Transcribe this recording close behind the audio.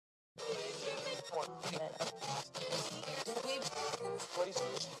White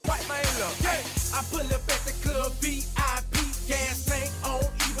man look, yeah. I pull up at the club, VIP, gas tank on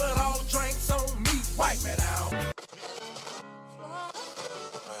E, but all drinks on me. White man out.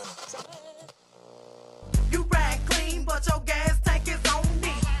 You ride clean, but your gas tank is on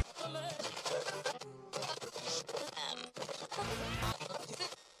me.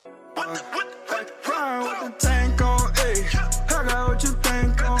 Ride with the tank on A. I got what you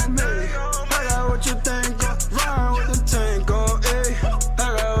think on me. I got what you think on. Ride with the tank on A. I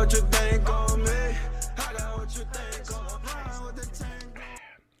got what you think on me. I got what you think on. Ride with the tank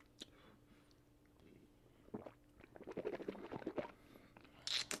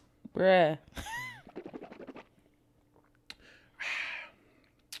on. Bruh.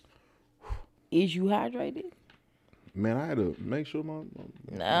 Is you hydrated? Man, I had to make sure my throat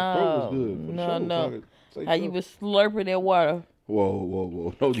No. was good. For No, the show, no. so I could say How you something. was slurping that water.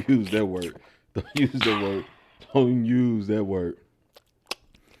 Whoa. Don't use that word. Don't use that word. Don't use that word.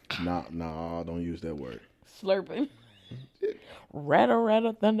 Nah, don't use that word. Slurping. Ratter,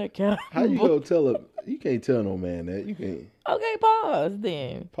 thundercat. How you gonna tell him? You can't tell no man that. You can't. Okay, pause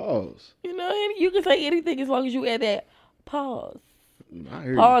then. Pause. You know, you can say anything as long as you add that pause. I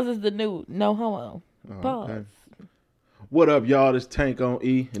hear Pause is the new no homo. you. Oh, Pause. okay. What up, y'all? This Tank on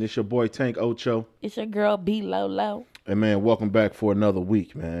E, and it's your boy Tank Ocho. It's your girl B Low. And man, welcome back for another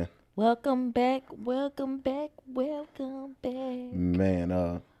week, man. Welcome back.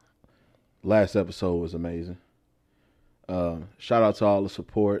 Man, last episode was amazing. Shout out to all the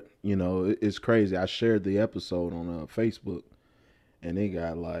support. You know, it's crazy. I shared the episode on Facebook, and it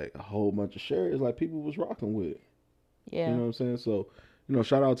got like a whole bunch of shares. Like people was rocking with it. Yeah. You know what I'm saying? So, you know,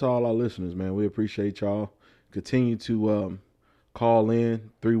 shout out to all our listeners, man. We appreciate y'all. Continue to call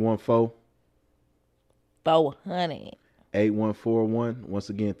in 314 400. 8141. Once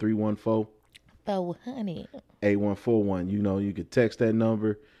again, 314 400. 8141. You know, you can text that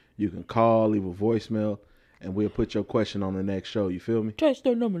number. You can call, leave a voicemail, and we'll put your question on the next show. You feel me? Text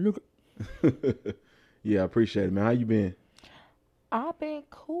that number, nigga. Yeah, I appreciate it, man. How you been? I've been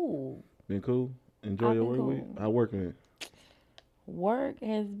cool. Been cool? Enjoy I've your been work week? cool. How working it? Work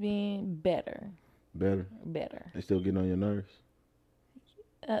has been better. Better? They still getting on your nerves?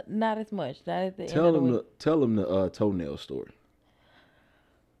 Not as much. Not at the Tell end of the them week. tell them the toenail story.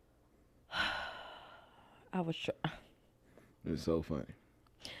 I was trying. It's so funny.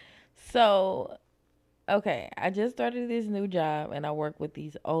 So, okay, I just started this new job and I work with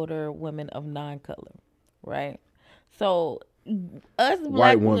these older women of non-color, right? So, us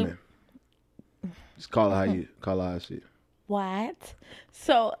black White woman. Just call her how you see it. What?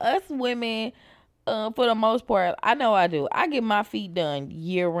 So, us women, for the most part, I know I do. I get my feet done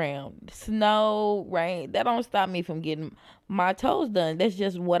year round. Snow, rain, that don't stop me from getting my toes done. That's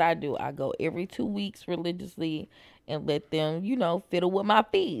just what I do. I go every 2 weeks religiously and let them, you know, fiddle with my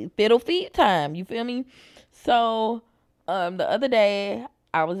feet. Fiddle feet time. You feel me? So, the other day,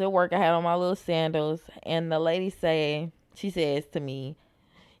 I was at work. I had on my little sandals. And the lady she says to me,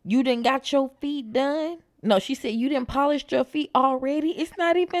 "You done got your feet done?" No, she said, "You done polished your feet already? It's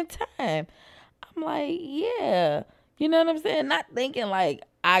not even time." I'm like, yeah. You know what I'm saying? Not thinking like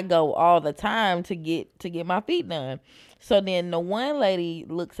I go all the time to get my feet done. So then the one lady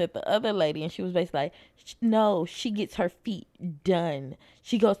looks at the other lady and she was basically like, no, she gets her feet done.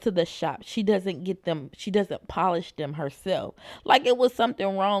 She goes to the shop. She doesn't polish them herself. Like it was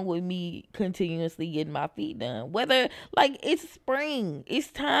something wrong with me continuously getting my feet done. Whether like it's spring, it's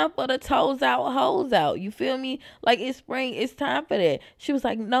time for the toes out, hoes out. You feel me? Like it's spring, it's time for that. She was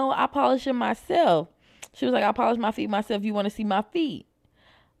like, no, I polish them myself. She was like, I polish my feet myself. You want to see my feet?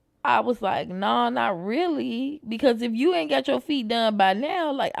 I was like, no, not really. Because if you ain't got your feet done by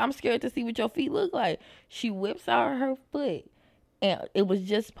now, like, I'm scared to see what your feet look like. She whips out her foot. And it was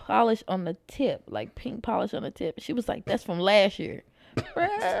just polished on the tip. Like, pink polish on the tip. She was like, that's from last year.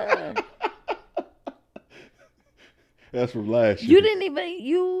 Bruh. That's from last year.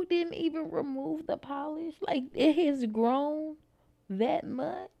 You didn't even remove the polish? Like, it has grown that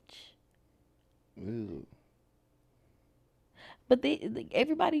much? Ew. But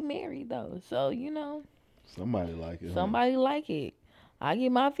everybody married, though. So, you know. Somebody like it. Somebody like it. I get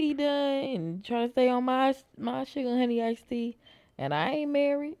my feet done and try to stay on my sugar honey iced tea. And I ain't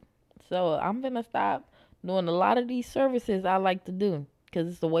married. So I'm going to stop doing a lot of these services I like to do. Because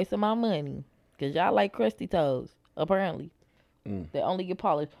it's a waste of my money. Because y'all like crusty toes, apparently. They only get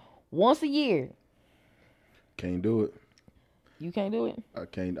polished once a year. Can't do it. You can't do it? I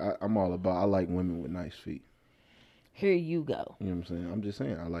can't. I'm all about, I like women with nice feet. Here you go. You know what I'm saying? I'm just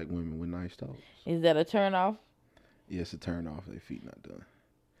saying, I like women with nice toes. Is that a turn off? Yeah, it's a turn off. Their feet not done.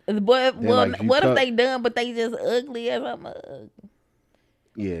 But Then, well, like, if you what if cut- they done, but they just ugly as a mug?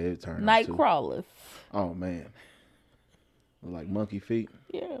 Yeah, it turned Night out to. crawlers. Oh man, like monkey feet,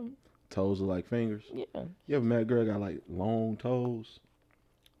 Yeah, toes are like fingers. yeah. You ever met a girl got like long toes?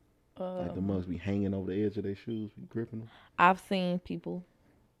 Like the mugs be hanging over the edge of their shoes, be gripping them. I've seen people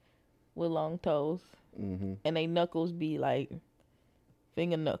with long toes, Mm-hmm. and they knuckles be like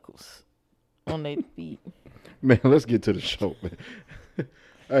finger knuckles on their feet. Man, let's get to the show, man.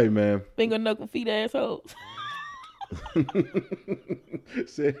 Hey, man. Finger knuckle feet assholes.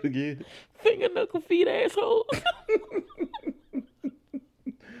 Say it again. Finger knuckle feet assholes.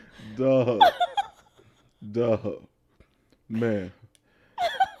 Duh. Duh. Man.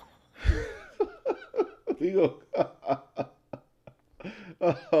 You go.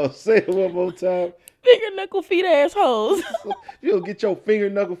 Oh, say it one more time. Finger knuckle feet assholes. You don't get your finger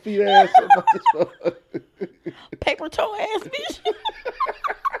knuckle feet ass up on this motherfucker. Paper toe ass bitch.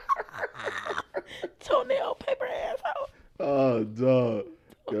 Toenail paper asshole. Oh, dog.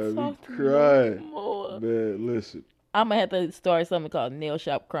 Got me Talk to me crying. more. Man, listen. I'm gonna have to start something called Nail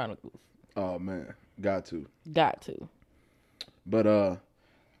Shop Chronicles. Oh, man. Got to. Got to. But I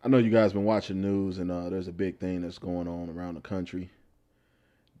know you guys been watching news, and there's a big thing that's going on around the country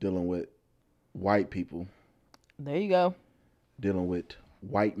dealing with white people, There you go. dealing with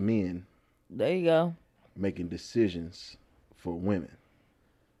white men There you go. making decisions for women.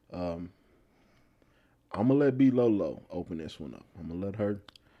 I'm going to let B Lolo open this one up. I'm going to let her,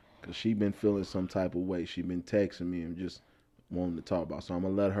 because she been feeling some type of way. She been texting me and just wanting to talk about. So I'm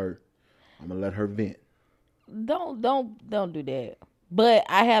going to let her vent. Don't do that. But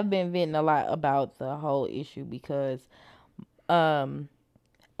I have been venting a lot about the whole issue because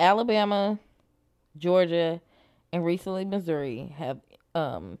Alabama, Georgia, and recently Missouri have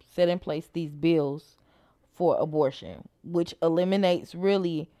set in place these bills for abortion, which eliminates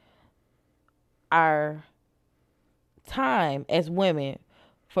really our time as women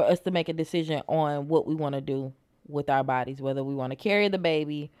for us to make a decision on what we want to do with our bodies, whether we want to carry the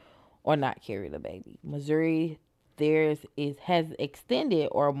baby or not carry the baby. Missouri, has extended,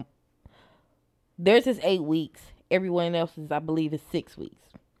 or theirs is 8 weeks. Everyone else's, I believe, is 6 weeks,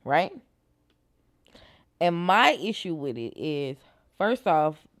 right? And my issue with it is, first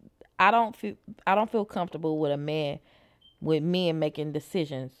off, I don't feel comfortable with men making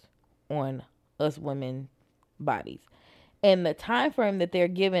decisions on us women bodies. And the time frame that they're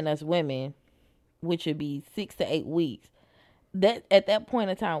giving us women, which would be 6 to 8 weeks, that at that point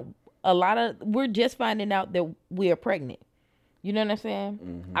in time, we're just finding out that we are pregnant. You know what I'm saying?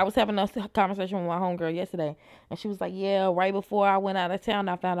 Mm-hmm. I was having a conversation with my homegirl yesterday, and she was like, yeah, right before I went out of town,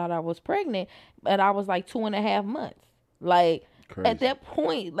 I found out I was pregnant, and I was like 2.5 months. Like, crazy. At that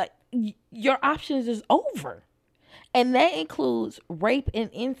point, like, your options is over. And that includes rape and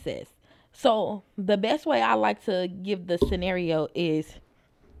incest. So the best way I like to give the scenario is,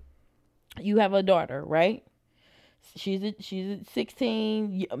 you have a daughter, right? She's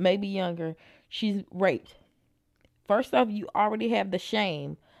 16, maybe younger. She's raped. First off, you already have the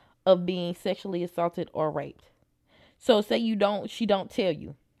shame of being sexually assaulted or raped. So say she don't tell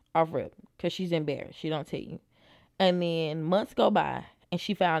you off rip because she's embarrassed. She don't tell you. And then months go by and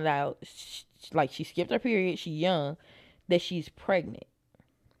she found out, she skipped her period, she's young, that she's pregnant.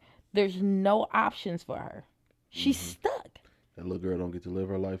 There's no options for her. She's stuck. That little girl don't get to live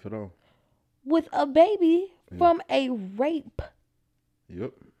her life at all. With a baby from a rape.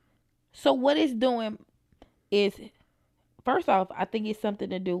 Yep. So what it's doing is, first off, I think it's something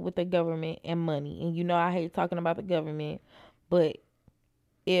to do with the government and money. And you know I hate talking about the government, but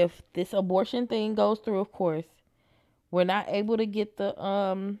if this abortion thing goes through, of course, we're not able to get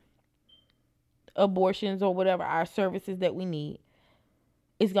the abortions or whatever, our services that we need.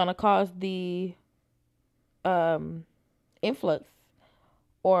 It's going to cause the influx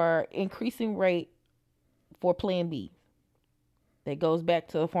or increasing rate for Plan B. That goes back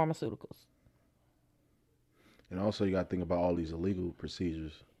to the pharmaceuticals. And also, you got to think about all these illegal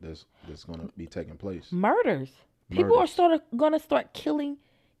procedures that's going to be taking place. Murders. People are going to start killing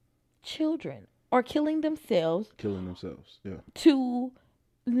children or killing themselves. Yeah. To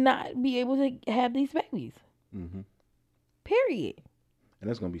not be able to have these babies. Mm-hmm. Period. And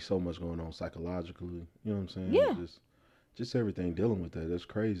there's going to be so much going on psychologically. You know what I'm saying? Yeah. Just everything dealing with that. That's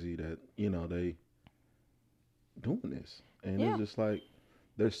crazy that, they doing this. And it's just like,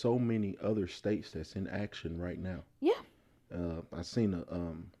 there's so many other states that's in action right now. Yeah. I seen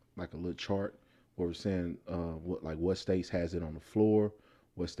a little chart where we're saying what states has it on the floor,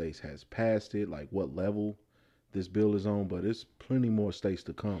 what states has passed it, like what level this bill is on, but it's plenty more states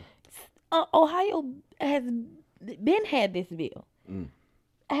to come. Ohio has been had this bill.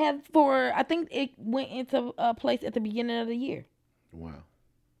 have for, I think it went into a place at the beginning of the year Wow.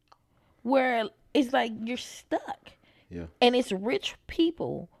 where it's like you're stuck. Yeah. And it's rich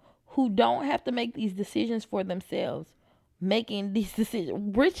people who don't have to make these decisions for themselves, making these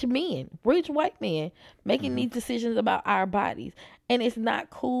decisions. Rich men, rich white men, making these decisions about our bodies. And it's not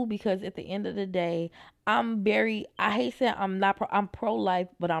cool because at the end of the day, I hate saying I'm pro-life,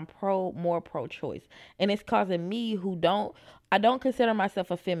 but I'm more pro-choice. And it's causing me I don't consider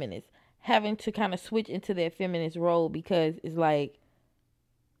myself a feminist, having to kind of switch into that feminist role because it's like,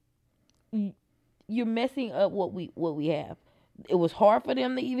 you're messing up what we have. It was hard for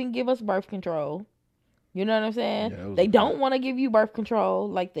them to even give us birth control. You know what I'm saying? Yeah, they don't want to give you birth control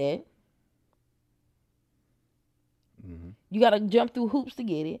like that. Mm-hmm. You got to jump through hoops to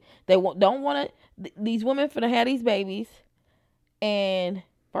get it. They don't want to. These women finna have these babies, and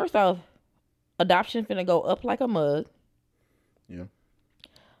first off, adoption finna go up like a mug. Yeah.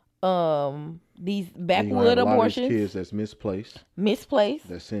 These And backwood a lot abortions, of these kids that's misplaced.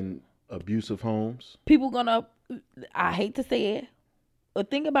 That's in abusive homes. People gonna, I hate to say it,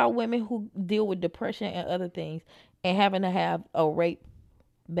 but think about women who deal with depression and other things and having to have a rape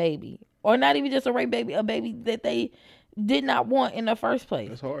baby, or not even just a rape baby, a baby that they did not want in the first place.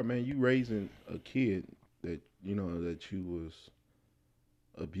 That's hard, man. You raising a kid that that you was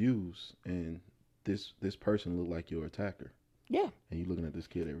abused, and this person look like your attacker. Yeah. And you looking at this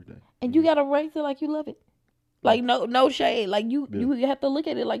kid every day. And you gotta raise it like you love it. Like no shade. Like you have to look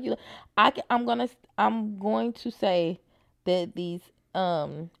at it like you. I'm going to say that these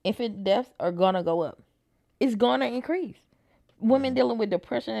infant deaths are gonna go up. It's gonna increase. Women dealing with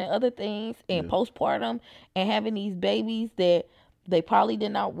depression and other things and postpartum and having these babies that they probably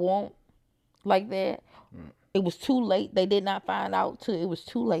did not want like that. It was too late. They did not find out till it was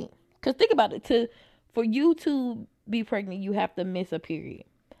too late. Cause think about it. For you to be pregnant, you have to miss a period.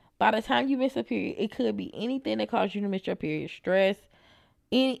 By the time you miss a period, it could be anything that caused you to miss your period. Stress,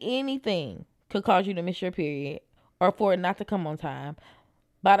 anything could cause you to miss your period or for it not to come on time.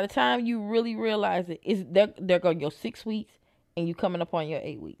 By the time you really realize it, they're going your 6 weeks and you coming up on your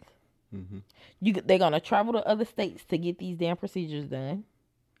 8 weeks. Mm-hmm. They're going to travel to other states to get these damn procedures done.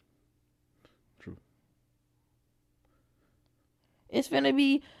 True. It's going to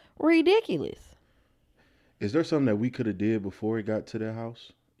be ridiculous. Is there something that we could have did before it got to their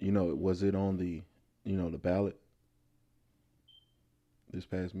house? Was it on the, the ballot this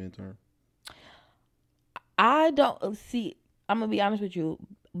past midterm? I don't see. I'm gonna be honest with you.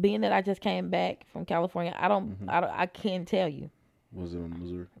 Being that I just came back from California, I can't tell you. Was it on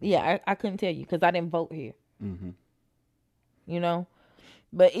Missouri? Yeah, I couldn't tell you because I didn't vote here. Mm-hmm.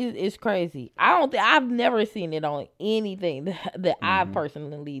 But it's crazy. I've never seen it on anything that I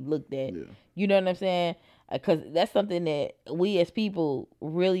personally looked at. Yeah. You know what I'm saying? Because that's something that we as people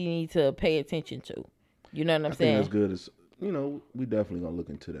really need to pay attention to. You know what I'm saying? I think that's good. We definitely gonna look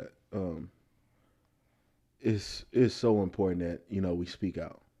into that. It's so important that we speak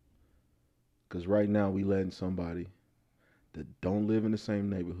out. Because right now we letting somebody that don't live in the same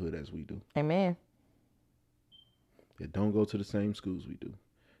neighborhood as we do. Amen. That don't go to the same schools we do.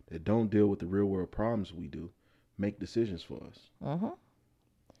 That don't deal with the real world problems we do. Make decisions for us. Mm-hmm.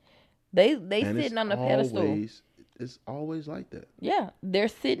 They sitting on the pedestal. It's always like that. Yeah, they're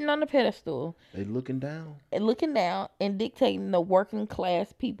sitting on the pedestal. They looking down And dictating the working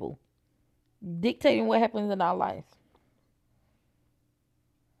class people. Dictating what happens in our lives.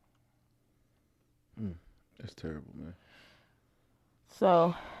 That's terrible, man.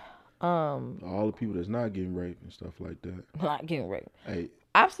 So, all the people that's not getting raped and stuff like that. Not getting raped. Hey,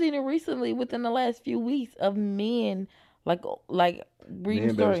 I've seen it recently within the last few weeks of men like reading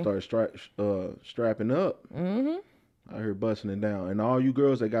men better start strapping up. Mm-hmm. I heard busting it down, and all you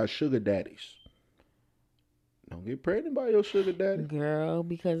girls that got sugar daddies, don't get pregnant by your sugar daddy, girl.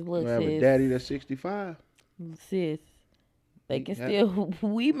 Because look, you have a daddy that's 65. Sis, they can still.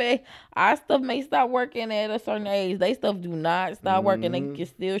 Our stuff may stop working at a certain age. They stuff do not stop working. They can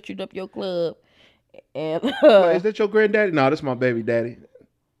still shoot up your club. And is that your granddaddy? No, that's my baby daddy.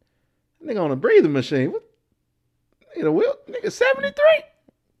 Nigga on a breathing machine. What? Nigga 73.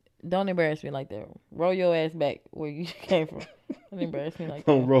 Don't embarrass me like that. Roll your ass back where you came from. Don't embarrass me like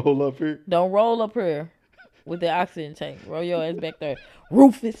that. Don't roll up here. Don't roll up here with the oxygen tank. Roll your ass back there.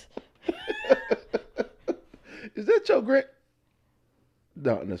 Rufus. Is that your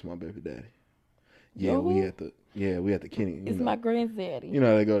No, that's my baby daddy. Yeah, we at the Kenny. It's my granddaddy.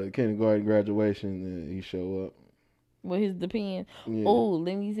 They go to the kindergarten graduation and he show up. With his depend. Yeah. Oh,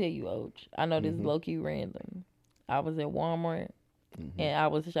 let me tell you, Och. I know this is low key random. I was at Walmart and I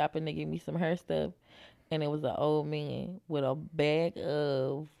was shopping to get me some hair stuff, and it was an old man with a bag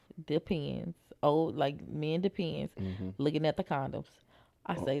of Depends, old like men Depends, looking at the condoms.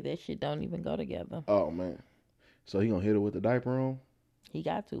 I say that shit don't even go together. Oh man. So he gonna hit her with the diaper on? He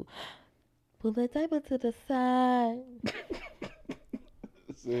got to pull the diaper to the side,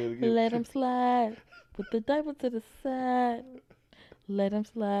 Say it again. let him slide. Put the diaper to the side, let him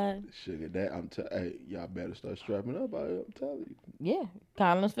slide. Sugar, that hey, y'all better start strapping up. I'm telling you. Yeah,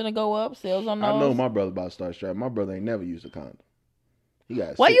 condoms finna go up. Sales on those. I know my brother about to start strapping. My brother ain't never used a condom. He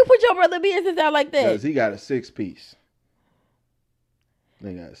got. Why you put your brother business out like that? Because he got a 6-piece.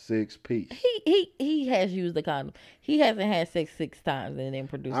 They got a 6-piece. He has used the condom. He hasn't had sex 6 times and then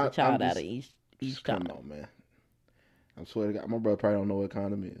produced a child out of each time. Come on, man. I swear to God, my brother probably don't know what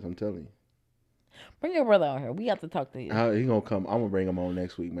condom is. I'm telling you. Bring your brother on here. We got to talk to you. He gonna come. I'm gonna bring him on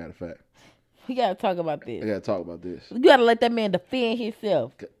next week. Matter of fact, We got to talk about this. I gotta talk about this. You got to let that man defend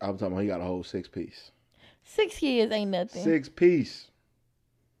himself. I'm talking about he got a whole 6-piece. 6 kids ain't nothing. 6-piece.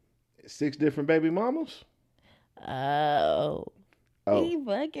 6 different baby mamas. Oh. He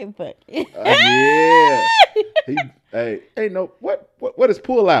fucking. Yeah. Hey, ain't no what is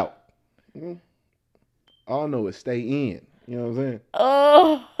pull out? All I know is stay in. You know what I'm saying?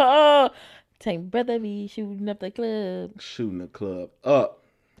 Oh. Tank brother be shooting up the club. Shooting the club up.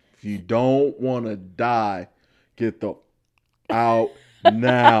 If you don't want to die, get the out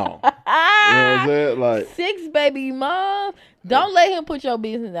now. You know what I'm saying? Like 6 baby mom. Don't let him put your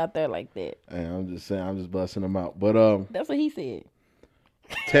business out there like that. Hey, I'm just saying, I'm just busting them out. But That's what he said.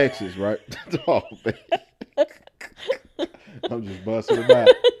 Texas, right? Oh, man. I'm just busting them out.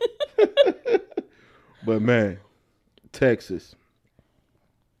 But man, Texas.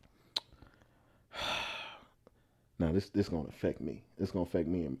 Now this gonna affect me. It's gonna affect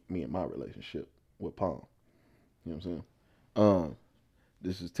me and my relationship with Palm. You know what I'm saying?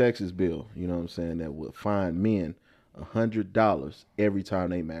 This is Texas bill. You know what I'm saying? That would fine men $100 every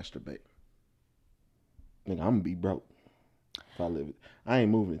time they masturbate. Nigga, I'm gonna be broke if I live it. I ain't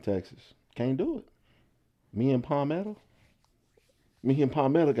moving to Texas. Can't do it. Me and Palmetto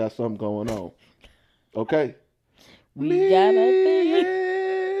got something going on. Okay? We got a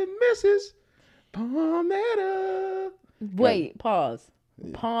thing. Mrs. Palmetto. Wait, pause.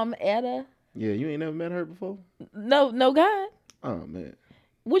 Yeah. Palmetto? Yeah, you ain't never met her before? No, God. Oh, man.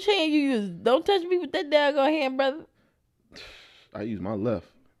 Which hand you use? Don't touch me with that daggone hand, brother. I use my left.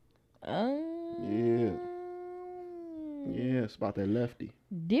 Yeah. Yeah, it's about that lefty.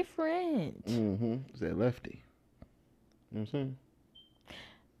 Different. Mm-hmm. It's that lefty. You know what I'm saying?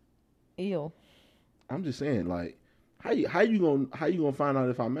 Ew. I'm just saying, like, how you gonna find out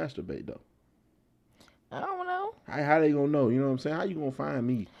if I masturbate though? I don't know. How they gonna know? You know what I'm saying? How you gonna find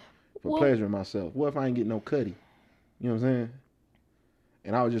me for pleasuring myself? What if I ain't get no cutty? You know what I'm saying?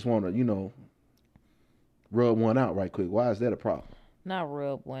 And I would just want to, rub one out right quick. Why is that a problem? Not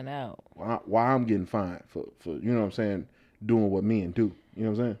rub one out. Why I'm getting fined for you know what I'm saying, doing what men do. You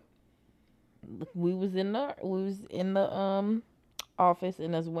know what I'm saying? We was in the office,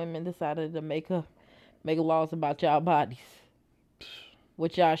 and as women decided to make laws about y'all bodies.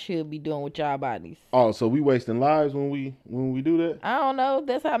 What y'all should be doing with y'all bodies. Oh, so we wasting lives when we do that? I don't know.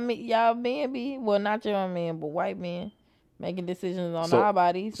 That's how y'all men be. Well, not your men, but white men making decisions on our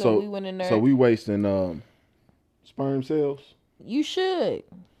bodies. So we went in there. So we wasting sperm cells. You should.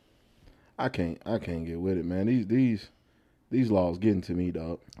 I can't get with it, man. These laws getting to me,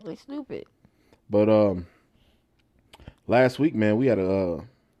 dog. They stupid. But last week, man, we had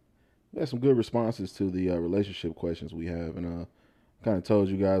some good responses to the relationship questions we have, and kind of told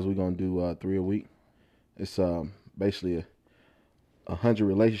you guys we're gonna do 3 a week. It's basically 100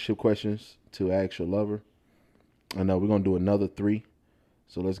 relationship questions to ask your lover. I know we're gonna do another 3,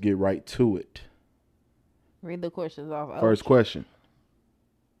 so let's get right to it. Read the questions off. First question: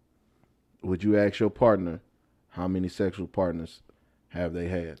 would you ask your partner how many sexual partners have they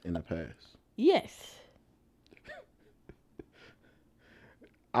had in the past? Yes.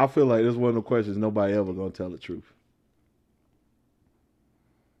 I feel like this is one of the questions nobody ever gonna tell the truth.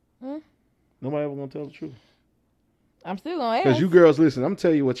 Nobody ever gonna tell the truth. I'm still gonna ask. Because you girls, listen, I'm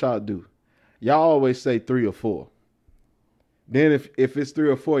telling you what y'all do. Y'all always say 3 or 4. Then if it's 3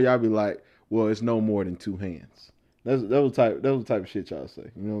 or 4, y'all be like, well, it's no more than 2 hands. That's the type of shit y'all say.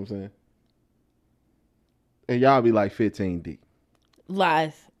 You know what I'm saying? And y'all be like 15 deep.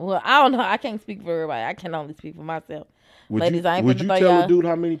 Lies. Well, I don't know. I can't speak for everybody. I can only speak for myself. Ladies, I ain't would finna you throw tell y'all. a dude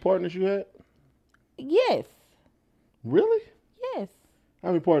how many partners you had? Yes. Really? Yes. How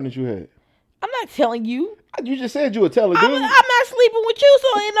many partners you had? I'm not telling you. You just said you would tell a dude. I'm not sleeping with you,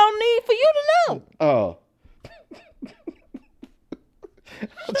 so ain't no need for you to know. Oh.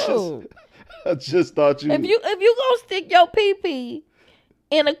 Shoot. I just thought you. If you gonna stick your pee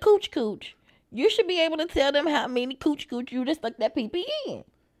in a cooch, you should be able to tell them how many cooch you just stuck that pee in.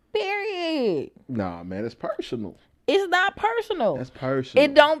 Period. Nah, man, it's personal. It's not personal. That's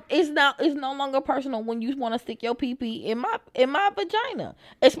personal. It's no longer personal when you want to stick your pee in my vagina.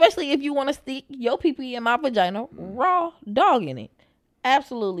 Especially if you want to stick your pee in my vagina raw dogging it.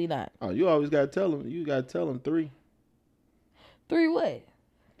 Absolutely not. Oh, you always gotta tell them. You gotta tell them 3. 3 what?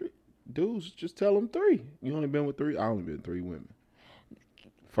 Dudes, just tell them 3. You only been with 3. I only been with 3 women.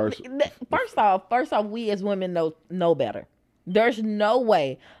 First off, we as women know better. There's no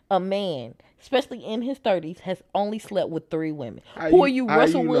way a man, especially in his 30s, has only slept with 3 women. Who are you,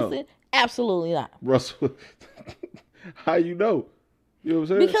 Russell Wilson? Know? Absolutely not. Russell, how you know? You know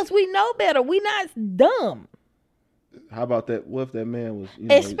what I'm saying? Because we know better. We not dumb. How about that? What if that man was...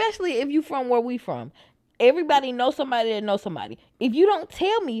 Especially if you from where we from. Everybody knows somebody that knows somebody. If you don't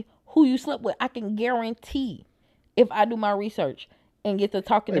tell me who you slept with, I can guarantee if I do my research and get to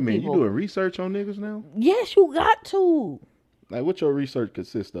talking to people. You doing research on niggas now? Yes, you got to. Like, what your research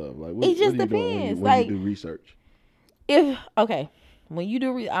consist of? Like, what, it just what depends. When you do research? When you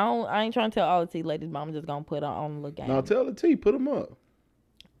do, I ain't trying to tell all the tea ladies, but I'm just gonna put on the look at. No, tell the tea. Put them up.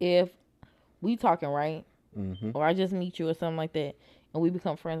 If we talking right, mm-hmm. or I just meet you or something like that, and we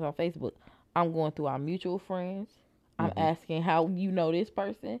become friends on Facebook, I'm going through our mutual friends. I'm asking how you know this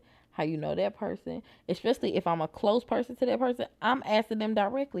person, how you know that person. Especially if I'm a close person to that person, I'm asking them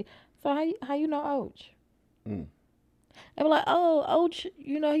directly. So how you know Oach? Mm. They be like, oh, Oach,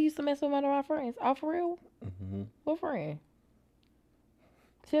 he used to mess with one of our friends. Oh, for real? Mm-hmm. What friend?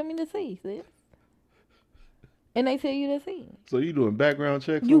 Tell me to see, sis. And they tell you to see. So you doing background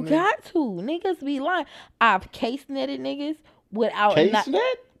checks? You got to. Niggas be lying. I've case netted niggas without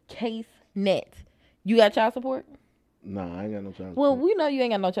case net. You got child support? Nah, I ain't got no child support. Well, we know you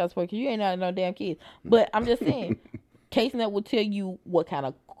ain't got no child support because you ain't got no damn kids. But I'm just saying, case net will tell you what kind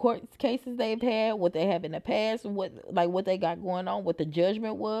of court cases they've had, what they have in the past, what they got going on, what the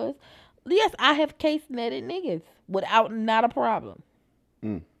judgment was. Yes, I have case netted niggas without not a problem.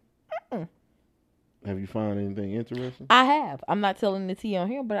 Mm. Have you found anything interesting? I have. I'm not telling the tea on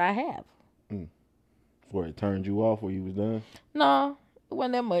here, but I have. Where it turned you off where you was done? No, it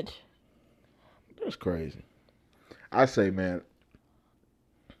wasn't that much. That's crazy. I say, man,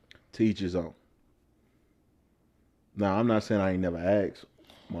 teach his own. Now, I'm not saying I ain't never asked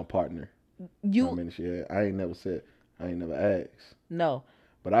my partner how many she had. I ain't never asked. No.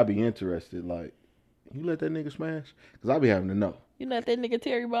 But I be interested, like, you let that nigga smash? Because I be having to know. You let that nigga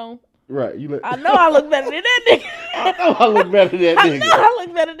Terry Bone? Right. I know I look better than that nigga. I know I look better than that nigga. I know I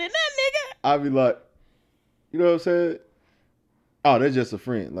look better than that nigga. I be like, you know what I'm saying? Oh, that's just a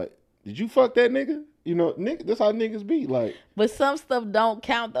friend. Like, did you fuck that nigga? You know, nigga, that's how niggas be. Like, but some stuff don't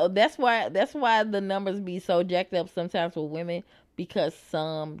count though. That's why the numbers be so jacked up sometimes with women because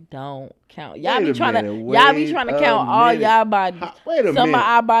some don't count. Y'all be trying to count all y'all bodies. Some of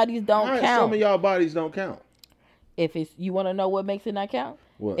our bodies don't count. Some of y'all bodies don't count. If it's, you want to know what makes it not count?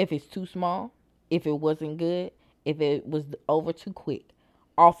 What? If it's too small, if it wasn't good, if it was over too quick.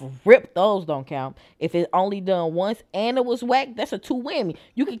 Off rip, those don't count. If it only done once and it was whack, that's a 2 whammy.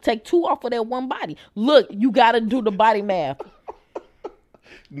 You can take 2 off of that one body. Look, you got to do the body math.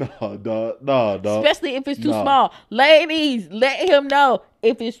 No, dog. Especially if it's too small. Ladies, let him know.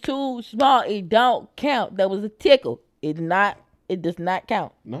 If it's too small, it don't count. That was a tickle. It does not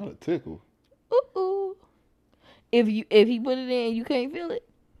count. Not a tickle. Ooh. If he put it in, you can't feel it.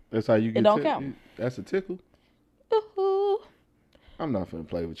 That's how you get. It don't count. That's a tickle. Ooh. I'm not finna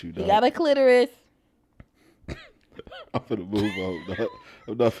play with you, dog. You got a clitoris. I'm finna move on, dog.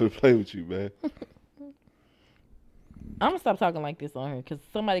 I'm not finna play with you, man. I'm gonna stop talking like this on here because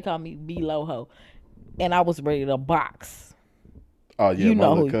somebody called me B-Loho, and I was ready to box. Oh yeah, my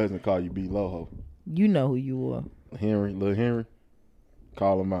little cousin called you B-Loho. You know who you are. Little Henry.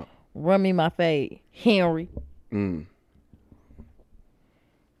 Call him out. Run me my fade, Henry. Mm.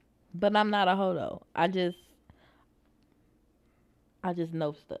 But I'm not a hoe though. I just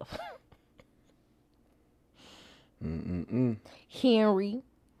know stuff. Henry.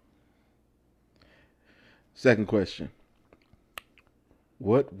 Second question.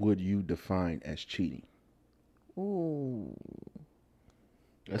 What would you define as cheating? Ooh.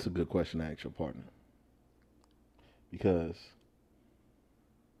 That's a good question to ask your partner. Because,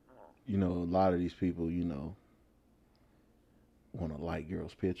 a lot of these people, want to like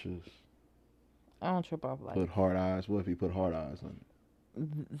girls' pictures. I don't trip off like put hard eyes. What if he put hard eyes on it?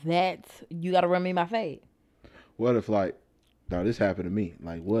 You got to run me my fade. What if, now this happened to me.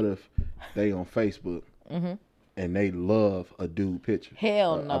 Like, what if they on Facebook and they love a dude picture?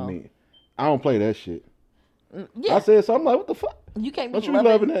 Hell no. I don't play that shit. Yeah, I said something like, what the fuck? you can't Don't be you be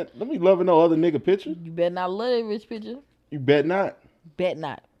loving that? Don't be loving no other nigga picture. You better not love that rich picture. You bet not. Bet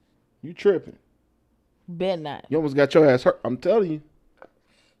not. You tripping. Bet not. You almost got your ass hurt. I'm telling you.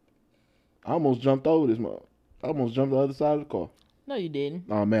 I almost jumped over this mother. I almost jumped the other side of the car. No, you didn't.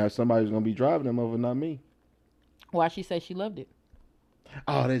 Oh man, somebody's gonna be driving them over, not me. Why she say she loved it?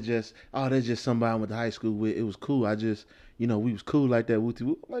 Oh, that's just somebody I went to high school with. It was cool. I just, we was cool like that.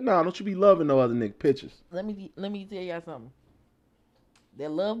 Like, nah, don't you be loving no other nigga pictures. Let me tell y'all something.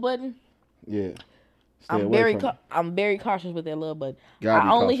 That love button. Yeah. Stay I'm away very from it. I'm very cautious with that love button. Gotta be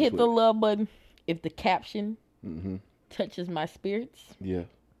I only cautious hit with the it. love button if the caption Mm-hmm. touches my spirits. Yeah.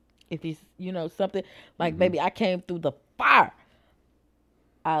 If it's something like, Mm-hmm. baby, I came through the fire.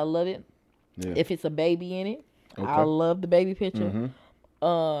 I love it. Yeah. If it's a baby in it, Okay. I love the baby picture. Mm-hmm.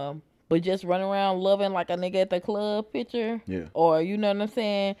 But just running around loving like a nigga at the club picture. Yeah. Or you know what I'm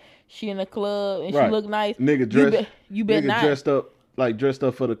saying? She in the club and Right. she look nice. Nigga dressed. You bet nigga not. dressed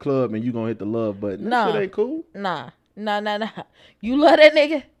up for the club, and you gonna hit the love button. That Nah. shit ain't cool. Nah. You love that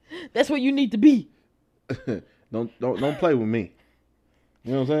nigga? That's where you need to be. Don't play with me.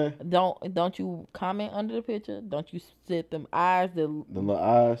 You know what I'm saying? Don't you comment under the picture. Don't you set them eyes The little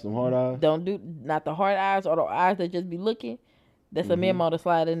eyes, some hard eyes. don't do not the hard eyes or the eyes that just be looking. That's a memo to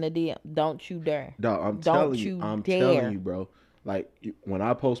slide in the DM. Don't you dare. Dog, I'm Don't telling you, you I'm dare. telling you, bro. Like when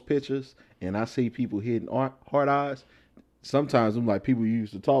I post pictures and I see people hitting hard eyes, sometimes I'm like people you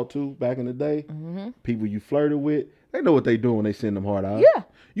used to talk to back in the day, people you flirted with. They know what they doing when they send them hard eyes. Yeah.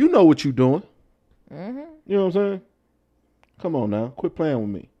 You know what you doing. Mm-hmm. You know what I'm saying? Come on now, quit playing with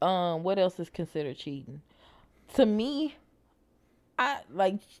me. What else is considered cheating? To me, I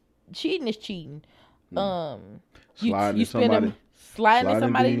like cheating is cheating. Sliding you in somebody. sliding in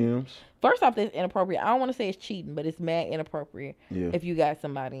somebody. DMs. First off, that's inappropriate. I don't want to say it's cheating, but it's mad inappropriate. Yeah. If you got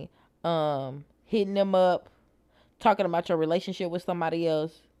somebody, hitting them up, talking about your relationship with somebody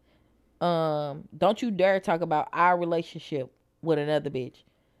else. Don't you dare talk about our relationship with another bitch.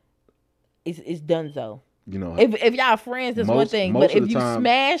 It's donezo. You know. If y'all friends, that's one Most- thing. most But of if the you time-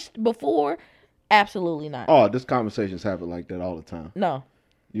 smashed before, absolutely not. Oh, this conversations happen like that all the time. No,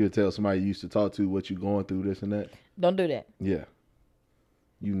 You would tell somebody you used to talk to what you going through, this and that. don't do that. Yeah.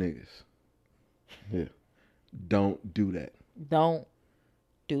 You niggas. Yeah. Don't do that. Don't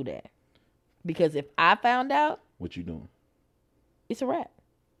do that. Because if I found out, What you doing? it's a wrap.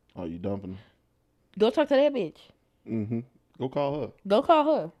 Oh, you dumping? Go talk to that bitch. Mm-hmm. Go call her. Go call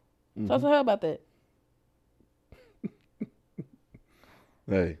her. Talk to her about that.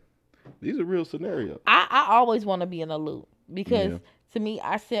 Hey, these are real scenarios. I always want to be in a loop because Yeah. to me,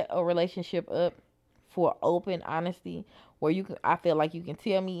 I set a relationship up for open honesty where I feel like you can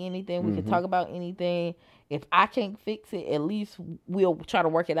tell me anything. We can talk about anything. If I can't fix it, at least we'll try to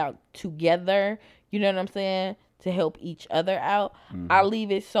work it out together. You know what I'm saying? To help each other out. I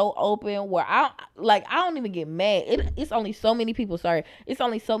leave it so open where I don't even get mad. It's only so many people. It's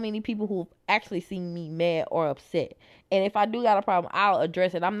only so many people who actually seen me mad or upset. And if I do got a problem, I'll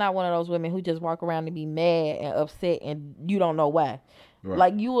address it. I'm not one of those women who just walk around and be mad and upset and you don't know why. Right.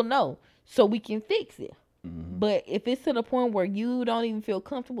 Like you will know, so we can fix it. But if it's to the point where you don't even feel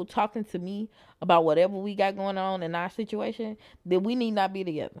comfortable talking to me about whatever we got going on in our situation, then we need not be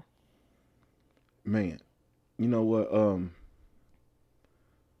together. Man, you know what?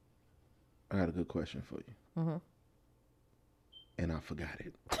 I got a good question for you. And I forgot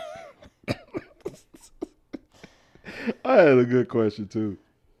it. I had a good question, too.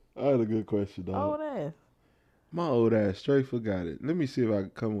 I had a good question, dog. that's My old ass straight forgot it. Let me see if I can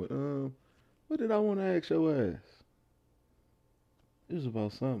come with, what did I want to ask your ass? It was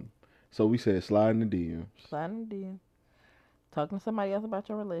about something. So we said sliding the DMs. sliding the DM, talking to somebody else about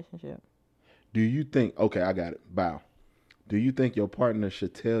your relationship. Do you think, okay, I got it. Bow. Do you think your partner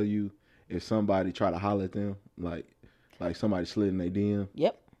should tell you if somebody try to holler at them? Like somebody slid in their DM?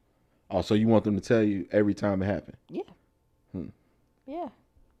 Yep. Oh, so you want them to tell you every time it happened? Yeah. Hmm. Yeah.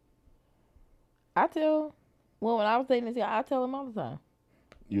 When I was dating this guy, I tell him all the time.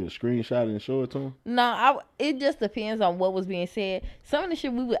 You a screenshot and show it to them? No, it just depends on what was being said. Some of the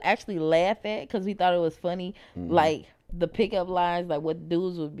shit we would actually laugh at because we thought it was funny. Like the pickup lines, like what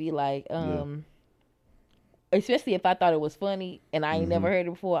dudes would be like, especially if I thought it was funny and I ain't never heard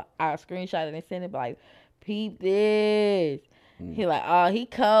it before, I screenshot it and send it like, peep this. He like, oh, he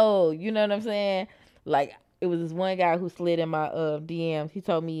cold. You know what I'm saying? Like, it was this one guy who slid in my DMs. He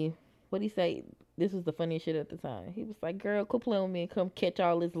told me, what'd he say? This was the funniest shit at the time. He was like, girl, quit playing with me and come catch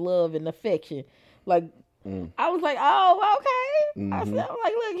all this love and affection. Like, I was like, oh, okay. I said,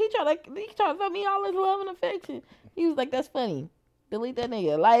 like, look, he trying to throw me all this love and affection. He was like, that's funny. delete that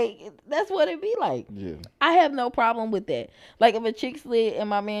nigga. Like, that's what it be like. Yeah. I have no problem with that. Like, if a chick slid in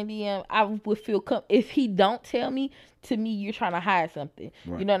my man DM, I would feel if he don't tell me, to me, you're trying to hide something.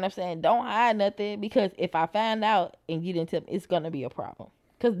 Right. You know what I'm saying? Don't hide nothing, because if I find out and you didn't tell me, it's gonna be a problem.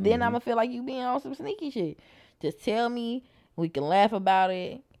 Because then I'm gonna feel like you being on some sneaky shit. Just tell me. We can laugh about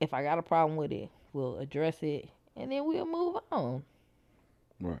it. If I got a problem with it, we'll address it, and then we'll move on.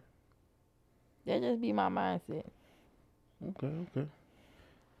 Right. That just be my mindset. Okay.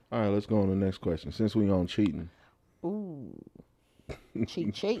 All right, let's go on to the next question. Since we on cheating, Ooh,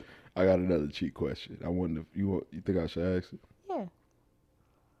 cheat. I got another cheat question. I wonder if you think I should ask it? Yeah.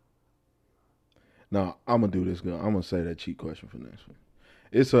 No, I'm gonna do this. I'm gonna say that cheat question for next one.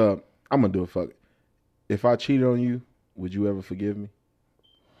 It's I'm gonna do it. Fuck it. If I cheated on you, would you ever forgive me?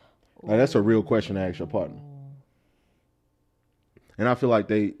 Like, that's a real question to ask your partner. And I feel like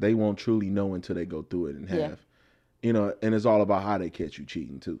they won't truly know until they go through it and have, you know, and it's all about how they catch you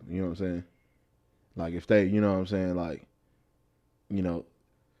cheating too. You know what I'm saying? Like, if they, you know what I'm saying, like, you know,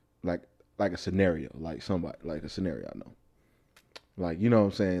 like a scenario, like a scenario I know. Like, you know what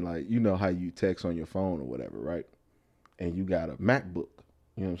I'm saying? Like, you know how you text on your phone or whatever, right? And you got a MacBook,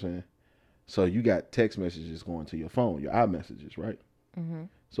 you know what I'm saying? So you got text messages going to your phone, your iMessages, right? Mm-hmm.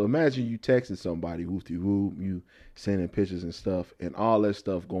 So imagine you texting somebody, you sending pictures and stuff, and all that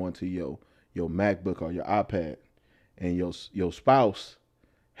stuff going to your MacBook or your iPad, and your spouse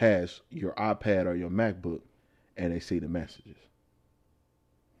has your iPad or your MacBook, and they see the messages.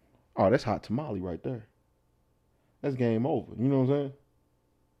 Oh, that's hot tamale right there. That's game over. You know what I'm saying?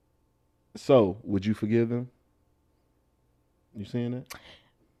 So, would you forgive them? You seeing that?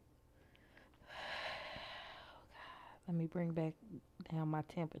 Let me bring back down my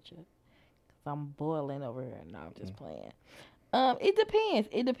temperature, because I'm boiling over here. No, I'm just playing. It depends.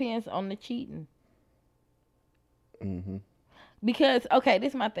 It depends on the cheating. Mm-hmm. Because, okay, this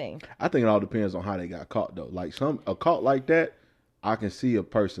is my thing. I think it all depends on how they got caught, though. Like, a caught like that, I can see a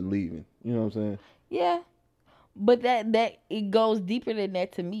person leaving. You know what I'm saying? Yeah. But that it goes deeper than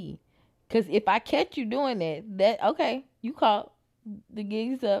that to me. Because if I catch you doing that, okay, you caught. The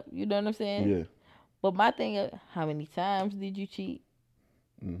gig's up. You know what I'm saying? Yeah. But my thing is, how many times did you cheat?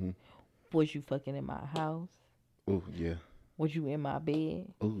 Mm-hmm. Was you fucking in my house? Oh, yeah. Was you in my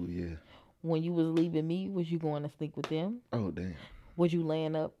bed? Oh, yeah. When you was leaving me, was you going to sleep with them? Oh, damn. Was you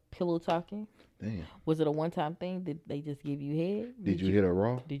laying up, pillow talking? Damn. Was it a one-time thing? Did they just give you head? Did you hit her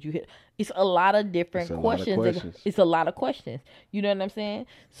raw? Did you hit? It's a lot of different questions. It's a lot of questions. You know what I'm saying?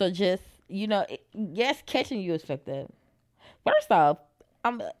 So just, you know, yes, catching you is fucked up. First off,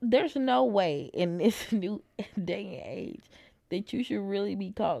 there's no way in this new day and age that you should really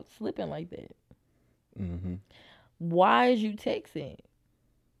be caught slipping like that. Mm-hmm. Why is you texting?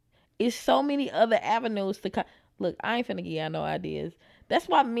 It's so many other avenues to look. I ain't finna give y'all no ideas. That's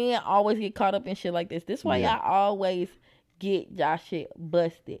why men always get caught up in shit like this. This is why y'all always get y'all shit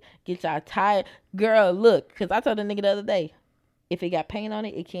busted. Get y'all tired. Girl, look, because I told the nigga the other day, if it got paint on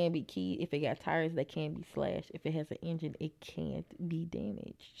it, it can be keyed. If it got tires, they can be slashed. If it has an engine, it can't be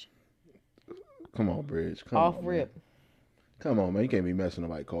damaged. Come on, Bridge. Off rip. Man. Come on, man. You can't be messing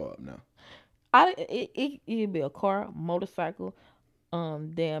nobody's car up now. It'd be a car, motorcycle,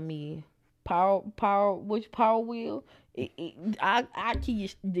 damn me, power wheel. I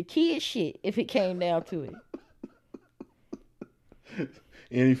key the key is shit if it came down to it.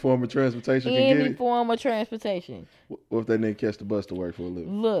 Any form of transportation can get it? Any form of transportation. What if that nigga catch the bus to work for a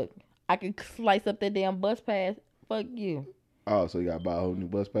living? Look, I could slice up that damn bus pass. Fuck you. Oh, so you gotta buy a whole new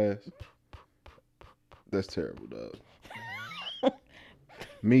bus pass? That's terrible, dog.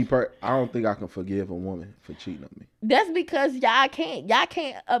 I don't think I can forgive a woman for cheating on me. That's because y'all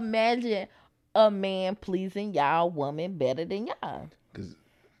can't imagine a man pleasing y'all woman better than y'all. Because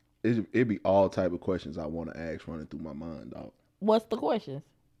it'd be all type of questions I want to ask running through my mind, dog. What's the questions?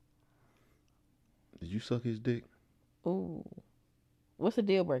 Did you suck his dick? Ooh. What's a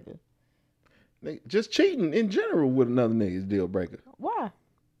deal breaker? Just cheating in general with another nigga is deal breaker. Why?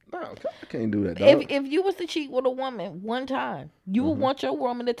 No, I can't do that, dog. If you was to cheat with a woman one time, you would want your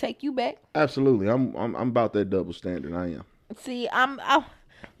woman to take you back? Absolutely. I'm about that double standard. I am. See,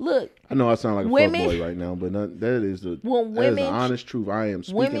 look. I know I sound like a fuckboy right now, but that is the honest truth. I am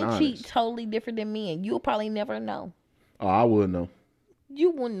speaking honest. Women cheat totally different than men. You'll probably never know. Oh, I would know.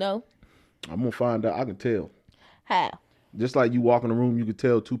 You wouldn't know. I'm gonna find out. I can tell. How? Just like you walk in the room, you could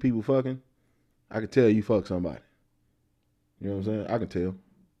tell two people fucking. I could tell you fuck somebody. You know what I'm saying? I can tell.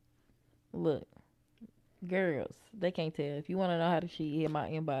 Look, girls, they can't tell. If you want to know how to cheat, hit my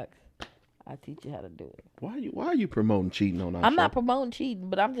inbox. I'll teach you how to do it. Why are you promoting cheating on our show? I'm not promoting cheating,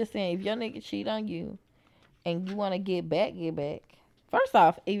 but I'm just saying if your nigga cheat on you and you want to get back, First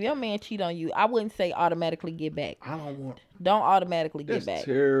off, if your man cheat on you, I wouldn't say automatically get back. I don't want. Don't automatically That's get back.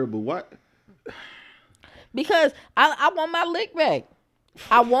 terrible. What? Because I want my lick back.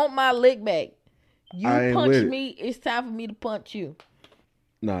 I want my lick back. You I ain't punch with it. me, it's time for me to punch you.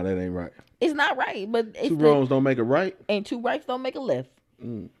 Nah, that ain't right. It's not right, but it's Two wrongs don't make a right. and two rights don't make a left.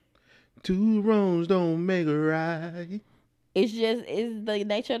 Two wrongs don't make a right. It's the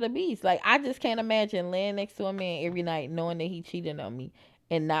nature of the beast. Like, I just can't imagine laying next to a man every night knowing that he cheated on me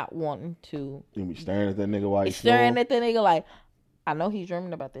and not wanting to. You be staring at that nigga while he's Staring at the nigga like, I know he's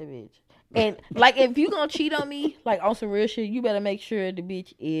dreaming about that bitch. And, like, if you gonna cheat on me, like, on some real shit, you better make sure the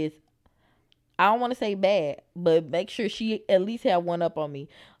bitch is, I don't want to say bad, but make sure she at least have one up on me.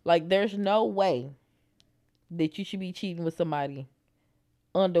 Like, there's no way that you should be cheating with somebody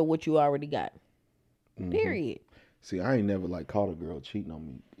under what you already got. Period. See, I ain't never like caught a girl cheating on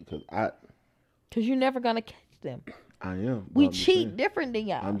me because Because you're never going to catch them. I am. We I'm just cheat saying. different than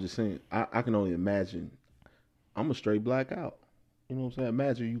y'all. I'm just saying. I can only imagine. I'm a straight blackout. You know what I'm saying?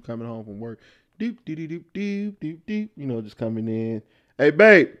 Imagine you coming home from work, doop doop doop doop doop doop. You know, just coming in. Hey,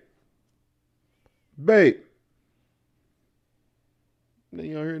 babe. Then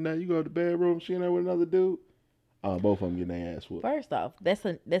you don't hear nothing. You go to the bedroom. She in there with another dude. Both of them getting their ass whooped. First off, that's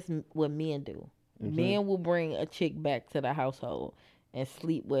what men do. Men will bring a chick back to the household and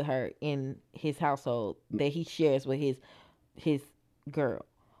sleep with her in his household that he shares with his girl.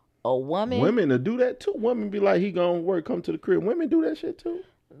 A woman, Women to do that too. Women be like, he gonna work, come to the crib. Women do that shit too.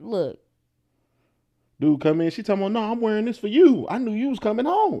 look, Dude come in, she tell me, no, I'm wearing this for you. I knew you was coming